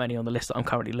count that many on the list that I'm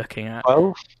currently looking at.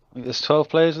 12? There's 12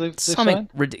 players they've something signed?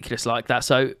 Ridiculous like that.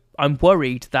 So I'm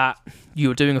worried that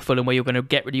you're doing a Fulham where you're going to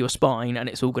get rid of your spine and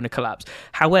it's all going to collapse.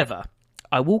 However,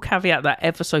 I will caveat that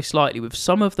ever so slightly with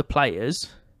some of the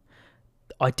players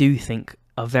I do think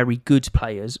are very good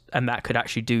players and that could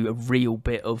actually do a real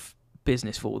bit of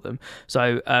business for them.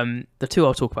 So the two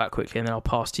I'll talk about quickly and then I'll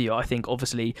pass to you. I think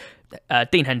obviously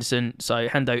Dean Henderson, so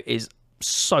Hendo is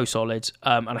so solid,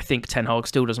 and I think Ten Hag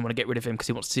still doesn't want to get rid of him because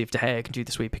he wants to see if De Gea can do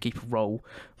the sweeper keeper role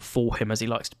for him as he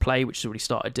likes to play, which he's already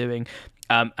started doing,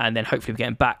 and then hopefully we get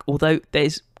him back. Although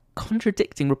there's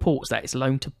contradicting reports that it's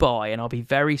loan to buy, and I'll be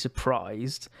very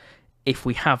surprised if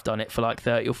we have done it for like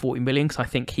 30 or 40 million, because I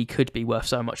think he could be worth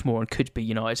so much more and could be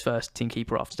United's first team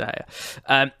keeper after De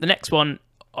Gea. The next one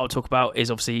I'll talk about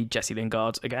is obviously Jesse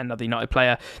Lingard, again another United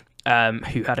player,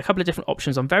 who had a couple of different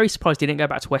options. I'm very surprised he didn't go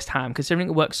back to West Ham, considering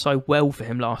it worked so well for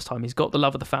him last time. He's got the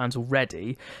love of the fans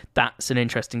already. That's an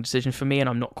interesting decision for me, and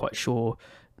I'm not quite sure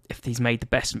if he's made the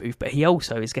best move, but he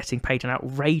also is getting paid an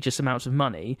outrageous amount of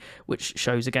money, which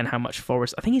shows again how much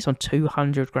Forest, I think he's on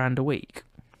 200 grand a week.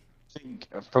 think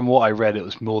from what I read, it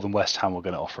was more than West Ham were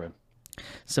going to offer him.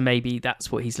 So maybe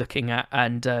that's what he's looking at.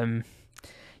 And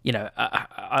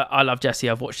I love Jesse.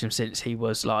 I've watched him since he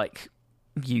was like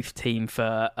youth team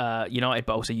for United,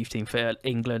 but also youth team for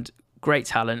England. Great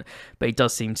talent, but he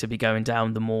does seem to be going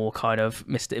down the more kind of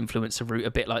Mr. Influencer route,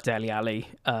 a bit like Dele Alli.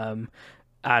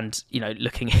 And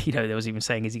looking, there was even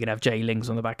saying, is he gonna have Jay Lings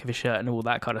on the back of his shirt and all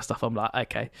that kind of stuff? I'm like,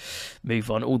 okay,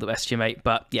 move on. All the best to you, mate.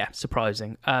 But yeah,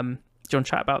 surprising. Do you want to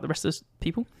chat about the rest of those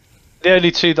people? The only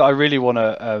two that I really want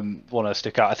to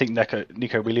stick out, I think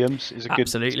Nico Williams is a good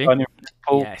Absolutely.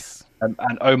 Yes.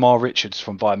 And Omar Richards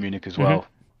from Bayern Munich as well.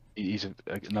 He's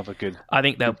another good. I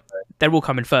think they're all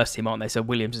coming first team, aren't they? So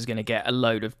Williams is going to get a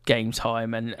load of game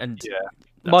time, and yeah.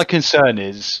 My concern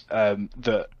is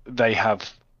that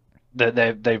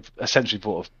they've essentially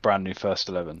bought a brand new first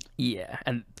 11. Yeah,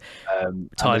 and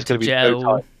time to gel.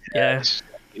 No time. Yeah,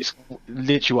 it's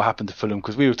literally what happened to Fulham,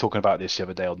 because we were talking about this the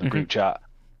other day on the group chat.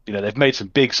 They've made some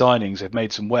big signings, they've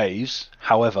made some waves.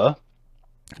 However,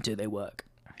 do they work?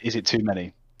 Is it too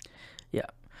many? Yeah.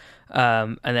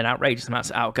 And then outrageous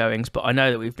amounts of outgoings. But I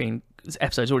know that this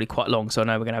episode's already quite long, so I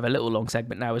know we're going to have a little long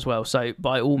segment now as well. So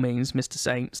by all means, Mr.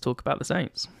 Saints, talk about the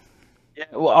Saints. Yeah,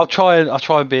 well, I'll try and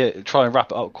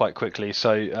wrap it up quite quickly.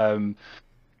 So,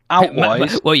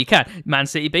 outwise, well, you can. Man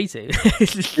City beat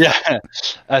it. Yeah.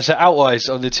 So outwise,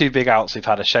 on the two big outs, we've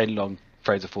had a Shane Long,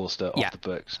 Fraser Forster off the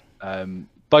books.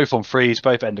 Both on frees,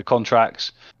 both end of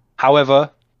contracts.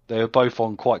 However, they were both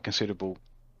on quite considerable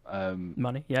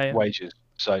money, wages.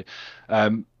 So,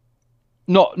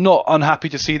 not unhappy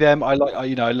to see them. I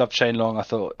loved Shane Long.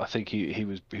 I think he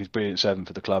was brilliant serving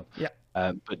for the club. Yeah.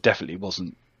 But definitely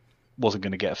wasn't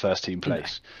going to get a first team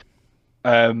place.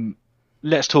 No.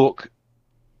 Let's talk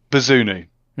Bazunu.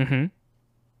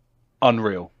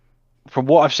 Unreal. From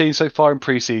what I've seen so far in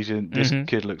pre-season, this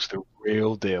kid looks the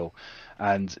real deal.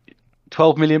 And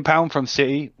 £12 million from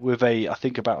City with I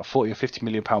think about a 40 or 50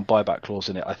 million pound buyback clause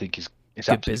in it, I think is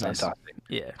absolutely fantastic.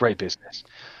 Yeah, great business.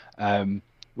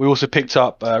 We also picked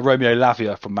up Romeo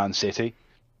Lavia from Man City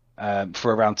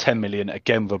for around 10 million,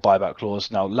 again with a buyback clause.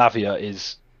 Now Lavia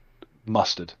is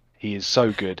mustard. He is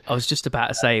so good. I was just about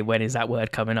to say, when is that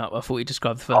word coming up? I thought you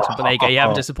described the first one, but there you go. You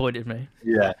haven't disappointed me.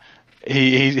 Yeah.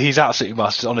 He's absolutely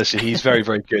mustard. Honestly, he's very,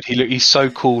 very good. He's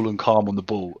so cool and calm on the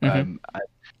ball.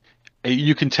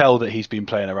 You can tell that he's been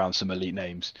playing around some elite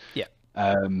names. Yeah.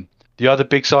 The other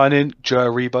big signing,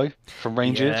 Joe Aribo from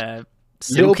Rangers. Yeah.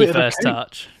 Silky first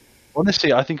touch.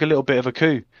 Honestly, I think a little bit of a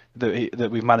coup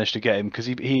that we've managed to get him, because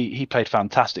he played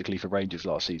fantastically for Rangers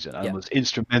last season and was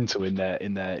instrumental in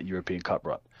their European Cup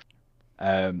run.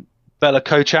 Bella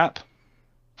Kocap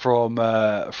from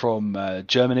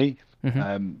Germany.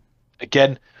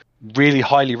 Again, really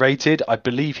highly rated. I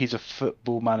believe he's a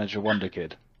Football Manager wonder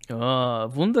kid.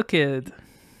 Oh, Wunderkid.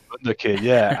 Wunderkid,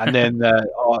 yeah. And then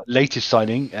our latest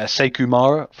signing, Sekou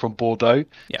Mara from Bordeaux.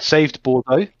 Yeah. Saved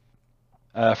Bordeaux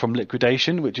from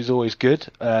liquidation, which is always good.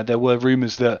 There were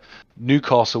rumours that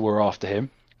Newcastle were after him,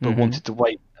 but wanted to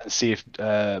wait and see if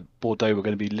Bordeaux were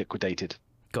going to be liquidated.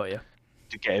 Got you.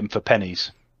 To get him for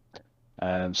pennies.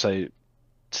 So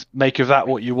make of that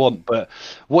what you want. But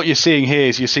what you're seeing here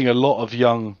is you're seeing a lot of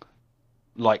young,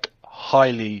 like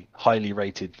highly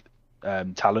rated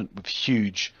talent with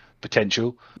huge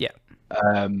potential. Yeah.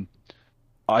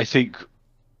 I think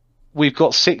we've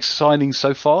got 6 signings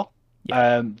so far.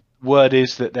 Yeah. Word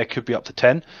is that there could be up to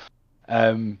 10.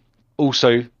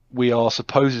 Also, we are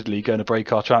supposedly going to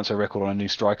break our transfer record on a new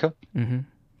striker.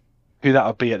 Who that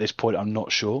would be at this point, I'm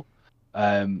not sure.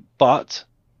 But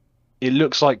it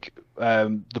looks like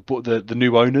the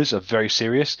new owners are very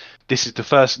serious. This is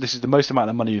the most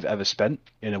amount of money you've ever spent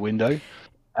in a window.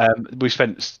 We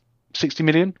spent 60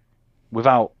 million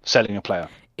without selling a player.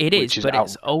 It is, but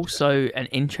it's also an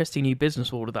interesting new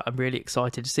business model that I'm really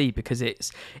excited to see, because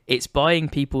it's buying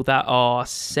people that are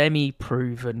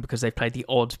semi-proven because they've played the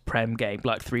odd Prem game,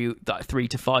 like 3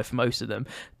 to 5 for most of them,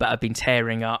 but have been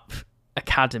tearing up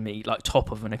academy, like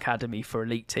top of an academy for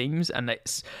elite teams. And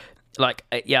it's like,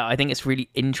 I think it's really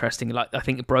interesting. Like, I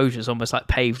think Brozier's almost like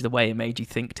paved the way and made you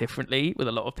think differently with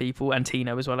a lot of people, and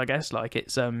Tino as well, I guess. Like,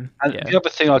 it's the other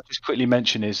thing I'll just quickly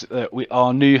mention is that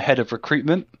our new head of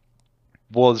recruitment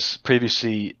was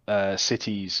previously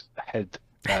City's head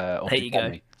of there you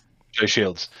go. Joe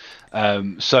Shields.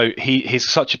 So he's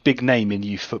such a big name in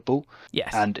youth football.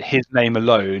 Yes. And his name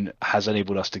alone has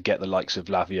enabled us to get the likes of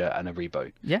Lavia and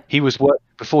Aribo. Yeah. He was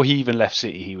before he even left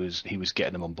City. He was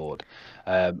getting them on board.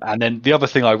 And then the other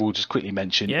thing I will just quickly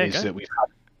mention is that we've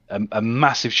had a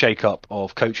massive shake-up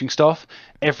of coaching staff.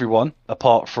 Everyone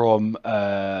apart from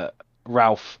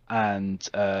Ralph and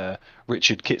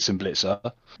Richard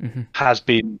Kitzenblitzer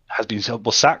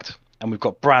was sacked, and we've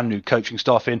got brand new coaching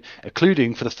staff in,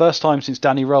 including for the first time since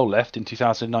Danny Roll left in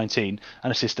 2019,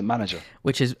 an assistant manager.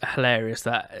 Which is hilarious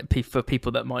that for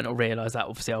people that might not realise that.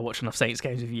 Obviously, I watch enough Saints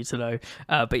games with you to know.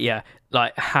 But yeah,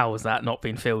 like how has that not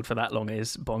been filled for that long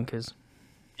is bonkers.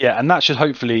 Yeah, and that should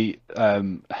hopefully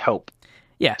help.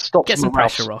 Yeah, stop get some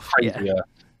pressure off. Crazier,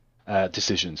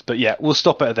 decisions. But yeah, we'll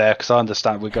stop it there because I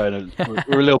understand we're a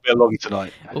little bit long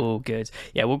tonight. All good.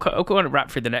 Yeah, we'll go on and wrap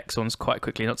through the next ones quite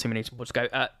quickly. Not too many more to go.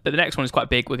 But the next one is quite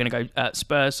big. We're going to go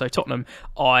Spurs. So Tottenham,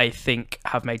 I think,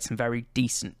 have made some very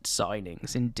decent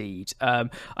signings indeed. I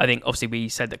think obviously we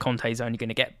said that Conte is only going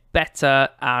to get better,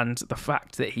 and the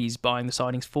fact that he's buying the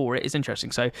signings for it is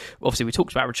interesting. So obviously we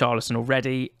talked about Richarlison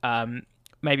already.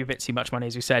 Maybe a bit too much money,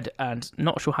 as we said, and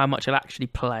not sure how much he'll actually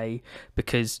play,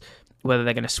 because whether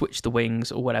they're going to switch the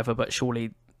wings or whatever, but surely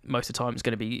most of the time it's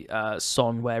going to be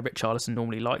Son, where Richarlison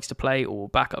normally likes to play, or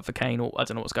backup for Kane, or I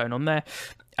don't know what's going on there.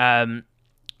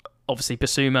 Obviously,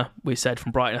 Basuma, we said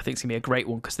from Brighton, I think it's going to be a great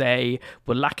one because they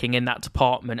were lacking in that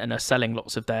department and are selling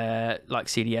lots of their like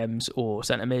CDMs or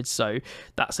centre mids, so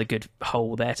that's a good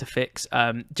hole there to fix.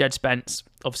 Jed Spence,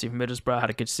 obviously from Middlesbrough, had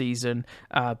a good season,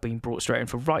 being brought straight in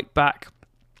for right back.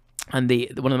 And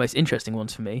one of the most interesting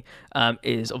ones for me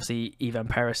is obviously Ivan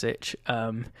Perisic,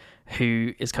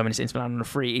 who is coming to Inter Milan on a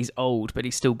free. He's old, but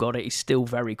he's still got it. He's still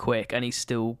very quick, and he's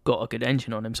still got a good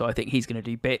engine on him. So I think he's going to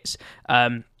do bits.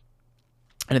 And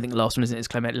I think the last one is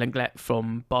Clement Lenglet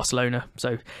from Barcelona.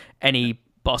 So any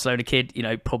Barcelona kid,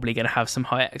 probably going to have some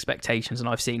higher expectations. And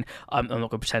I'm not going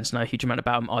to pretend to know a huge amount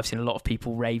about him. I've seen a lot of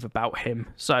people rave about him.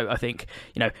 So I think,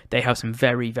 they have some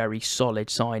very, very solid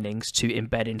signings to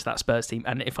embed into that Spurs team.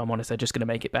 And if I'm honest, they're just going to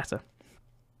make it better.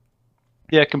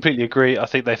 Yeah, completely agree. I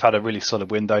think they've had a really solid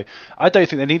window. I don't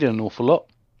think they needed an awful lot.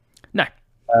 No.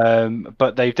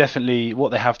 But they've definitely,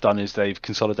 what they have done is they've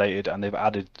consolidated and they've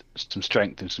added some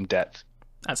strength and some depth.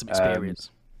 And some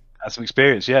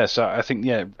experience. Yeah. So I think,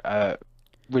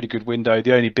 really good window.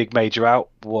 The only big major out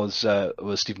was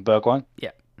Steven Bergwijn.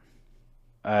 Yeah.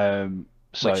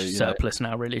 So which surplus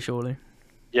now, really, surely.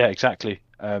 Yeah, exactly.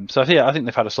 So yeah, I think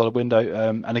they've had a solid window.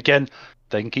 And again,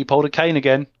 they can keep hold of Kane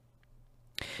again,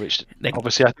 which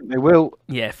obviously I think they will.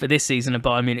 Yeah, for this season, and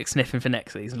Bayern Munich sniffing for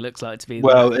next season looks like to be.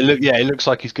 Well, it looks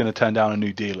like he's going to turn down a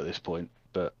new deal at this point,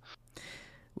 but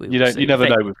you never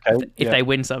know with Kane. If they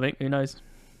win something, who knows?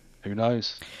 Who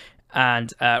knows?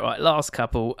 And right, last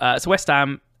couple. So West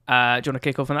Ham, do you want to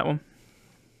kick off on that one?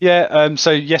 Yeah.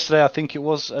 So yesterday, I think it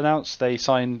was announced they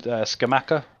signed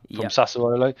Scamacca from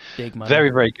Sassuolo. Big money. Very,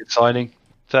 very good signing.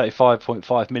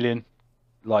 35.5 million.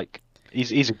 Like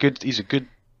he's a good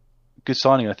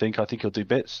signing. I think he'll do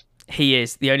bits. He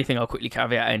is. The only thing I'll quickly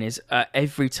caveat in is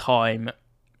every time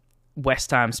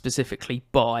West Ham specifically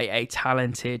buy a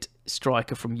talented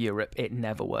striker from Europe, it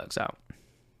never works out.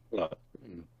 No.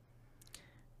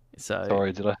 So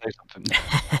sorry, did I say something?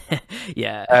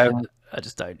 Yeah, I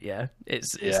just don't. Yeah,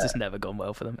 it's just never gone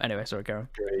well for them. Anyway, sorry, Karen.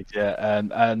 Great, yeah,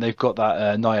 and they've got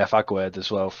that Nayef Aguerd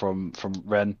as well from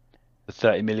Rennes for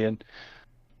 30 million.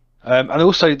 And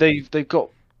also they've got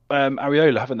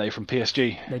Areola, haven't they, from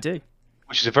PSG? They do,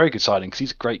 which is a very good signing because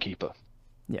he's a great keeper.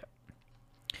 Yeah,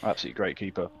 absolutely great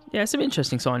keeper. Yeah, some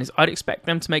interesting signings. I'd expect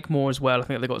them to make more as well. I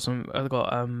think they've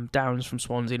got Downs from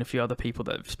Swansea and a few other people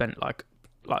that have spent like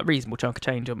a reasonable chunk of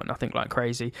change on, but nothing like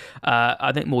crazy.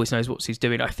 I think Moyes knows what he's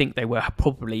doing. I think they were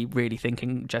probably really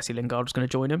thinking Jesse Lingard was going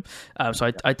to join him.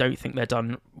 So I don't think they're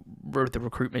done with the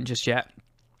recruitment just yet.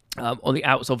 On the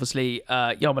outs, obviously,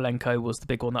 Yarmolenko was the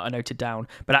big one that I noted down,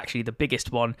 but actually the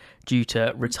biggest one due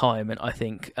to retirement, I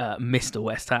think, Mr.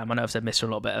 West Ham. I know I've said Mr.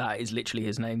 a lot, but that is literally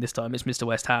his name this time. It's Mr.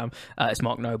 West Ham. It's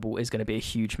Mark Noble, is going to be a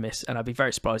huge miss, and I'd be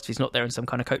very surprised if he's not there in some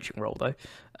kind of coaching role, though.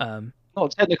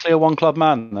 Not technically a one-club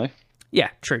man, though.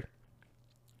 Yeah, true.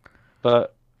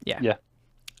 But, yeah.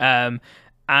 And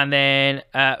then,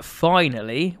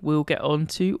 finally, we'll get on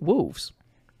to Wolves.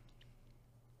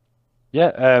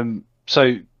 Yeah,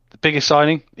 so the biggest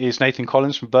signing is Nathan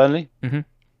Collins from Burnley. Mm-hmm.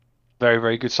 Very,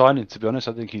 very good signing, to be honest.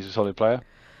 I think he's a solid player.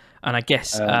 And I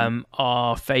guess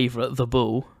our favourite, the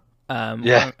Bull,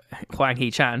 Hwang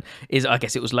Hee-chan, I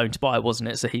guess it was loaned to buy, wasn't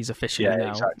it? So he's officially now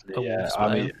exactly. a Wolves player.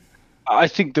 I mean, I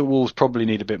think the Wolves probably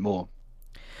need a bit more.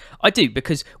 I do,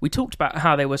 because we talked about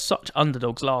how they were such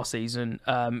underdogs last season,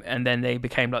 and then they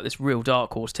became like this real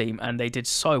dark horse team, and they did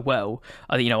so well.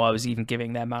 I was even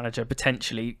giving their manager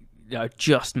potentially,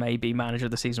 just maybe manager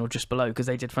of the season or just below, because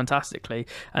they did fantastically,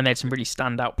 and they had some really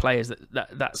standout players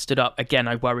that stood up. Again,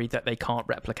 I worry that they can't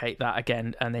replicate that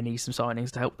again, and they need some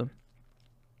signings to help them.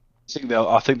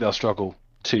 I think they'll struggle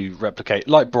to replicate,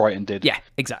 like Brighton did. Yeah,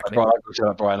 exactly.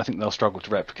 Brighton, I think they'll struggle to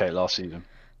replicate last season.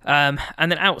 And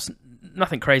then out,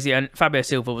 nothing crazy. And Fabio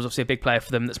Silva was obviously a big player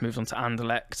for them that's moved on to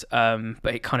Anderlecht,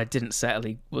 but it kind of didn't settle.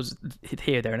 He was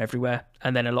here, there, and everywhere.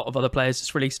 And then a lot of other players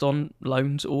just released on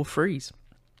loans or frees.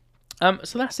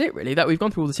 So that's it, really. That we've gone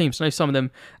through all the teams. I know some of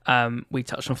them we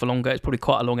touched on for longer. It's probably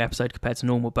quite a long episode compared to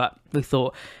normal, but we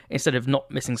thought instead of not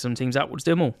missing some teams out, we'll just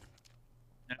do them all.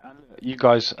 You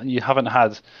guys, you haven't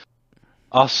had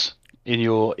us in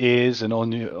your ears and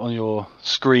on your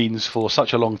screens for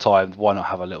such a long time. Why not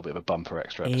have a little bit of a bumper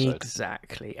extra episode?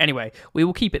 Exactly. Anyway, we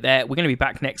will keep it there. We're going to be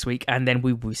back next week, and then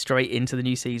we will be straight into the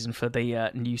new season for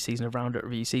the new season of Roundup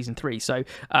Review Season 3. So we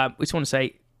just want to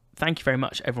say thank you very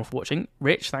much, everyone, for watching.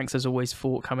 Rich, thanks as always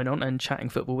for coming on and chatting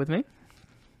football with me.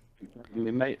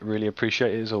 Mate, really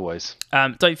appreciate it as always.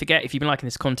 Don't forget, if you've been liking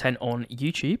this content on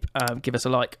YouTube, give us a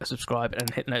like, a subscribe, and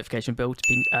hit the notification bell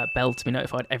to be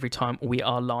notified every time we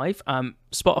are live.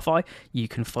 Spotify, you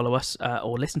can follow us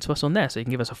or listen to us on there, so you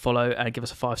can give us a follow and give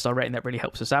us a 5-star rating. That really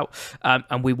helps us out.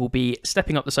 And we will be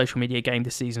stepping up the social media game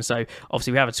this season. So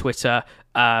obviously we have a Twitter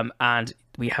and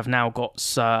we have now got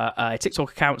a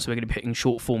TikTok account, so we're going to be putting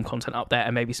short form content up there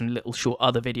and maybe some little short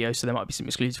other videos, so there might be some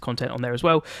exclusive content on there as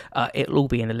well. It'll all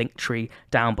be in the link tree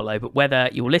down below. But whether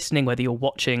you're listening, whether you're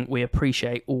watching, we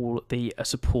appreciate all the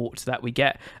support that we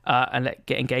get and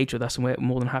get engaged with us, and we're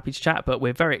more than happy to chat. But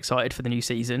we're very excited for the new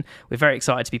season. We're very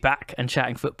excited to be back and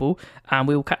chatting football, and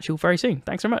we will catch you all very soon.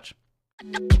 Thanks very much.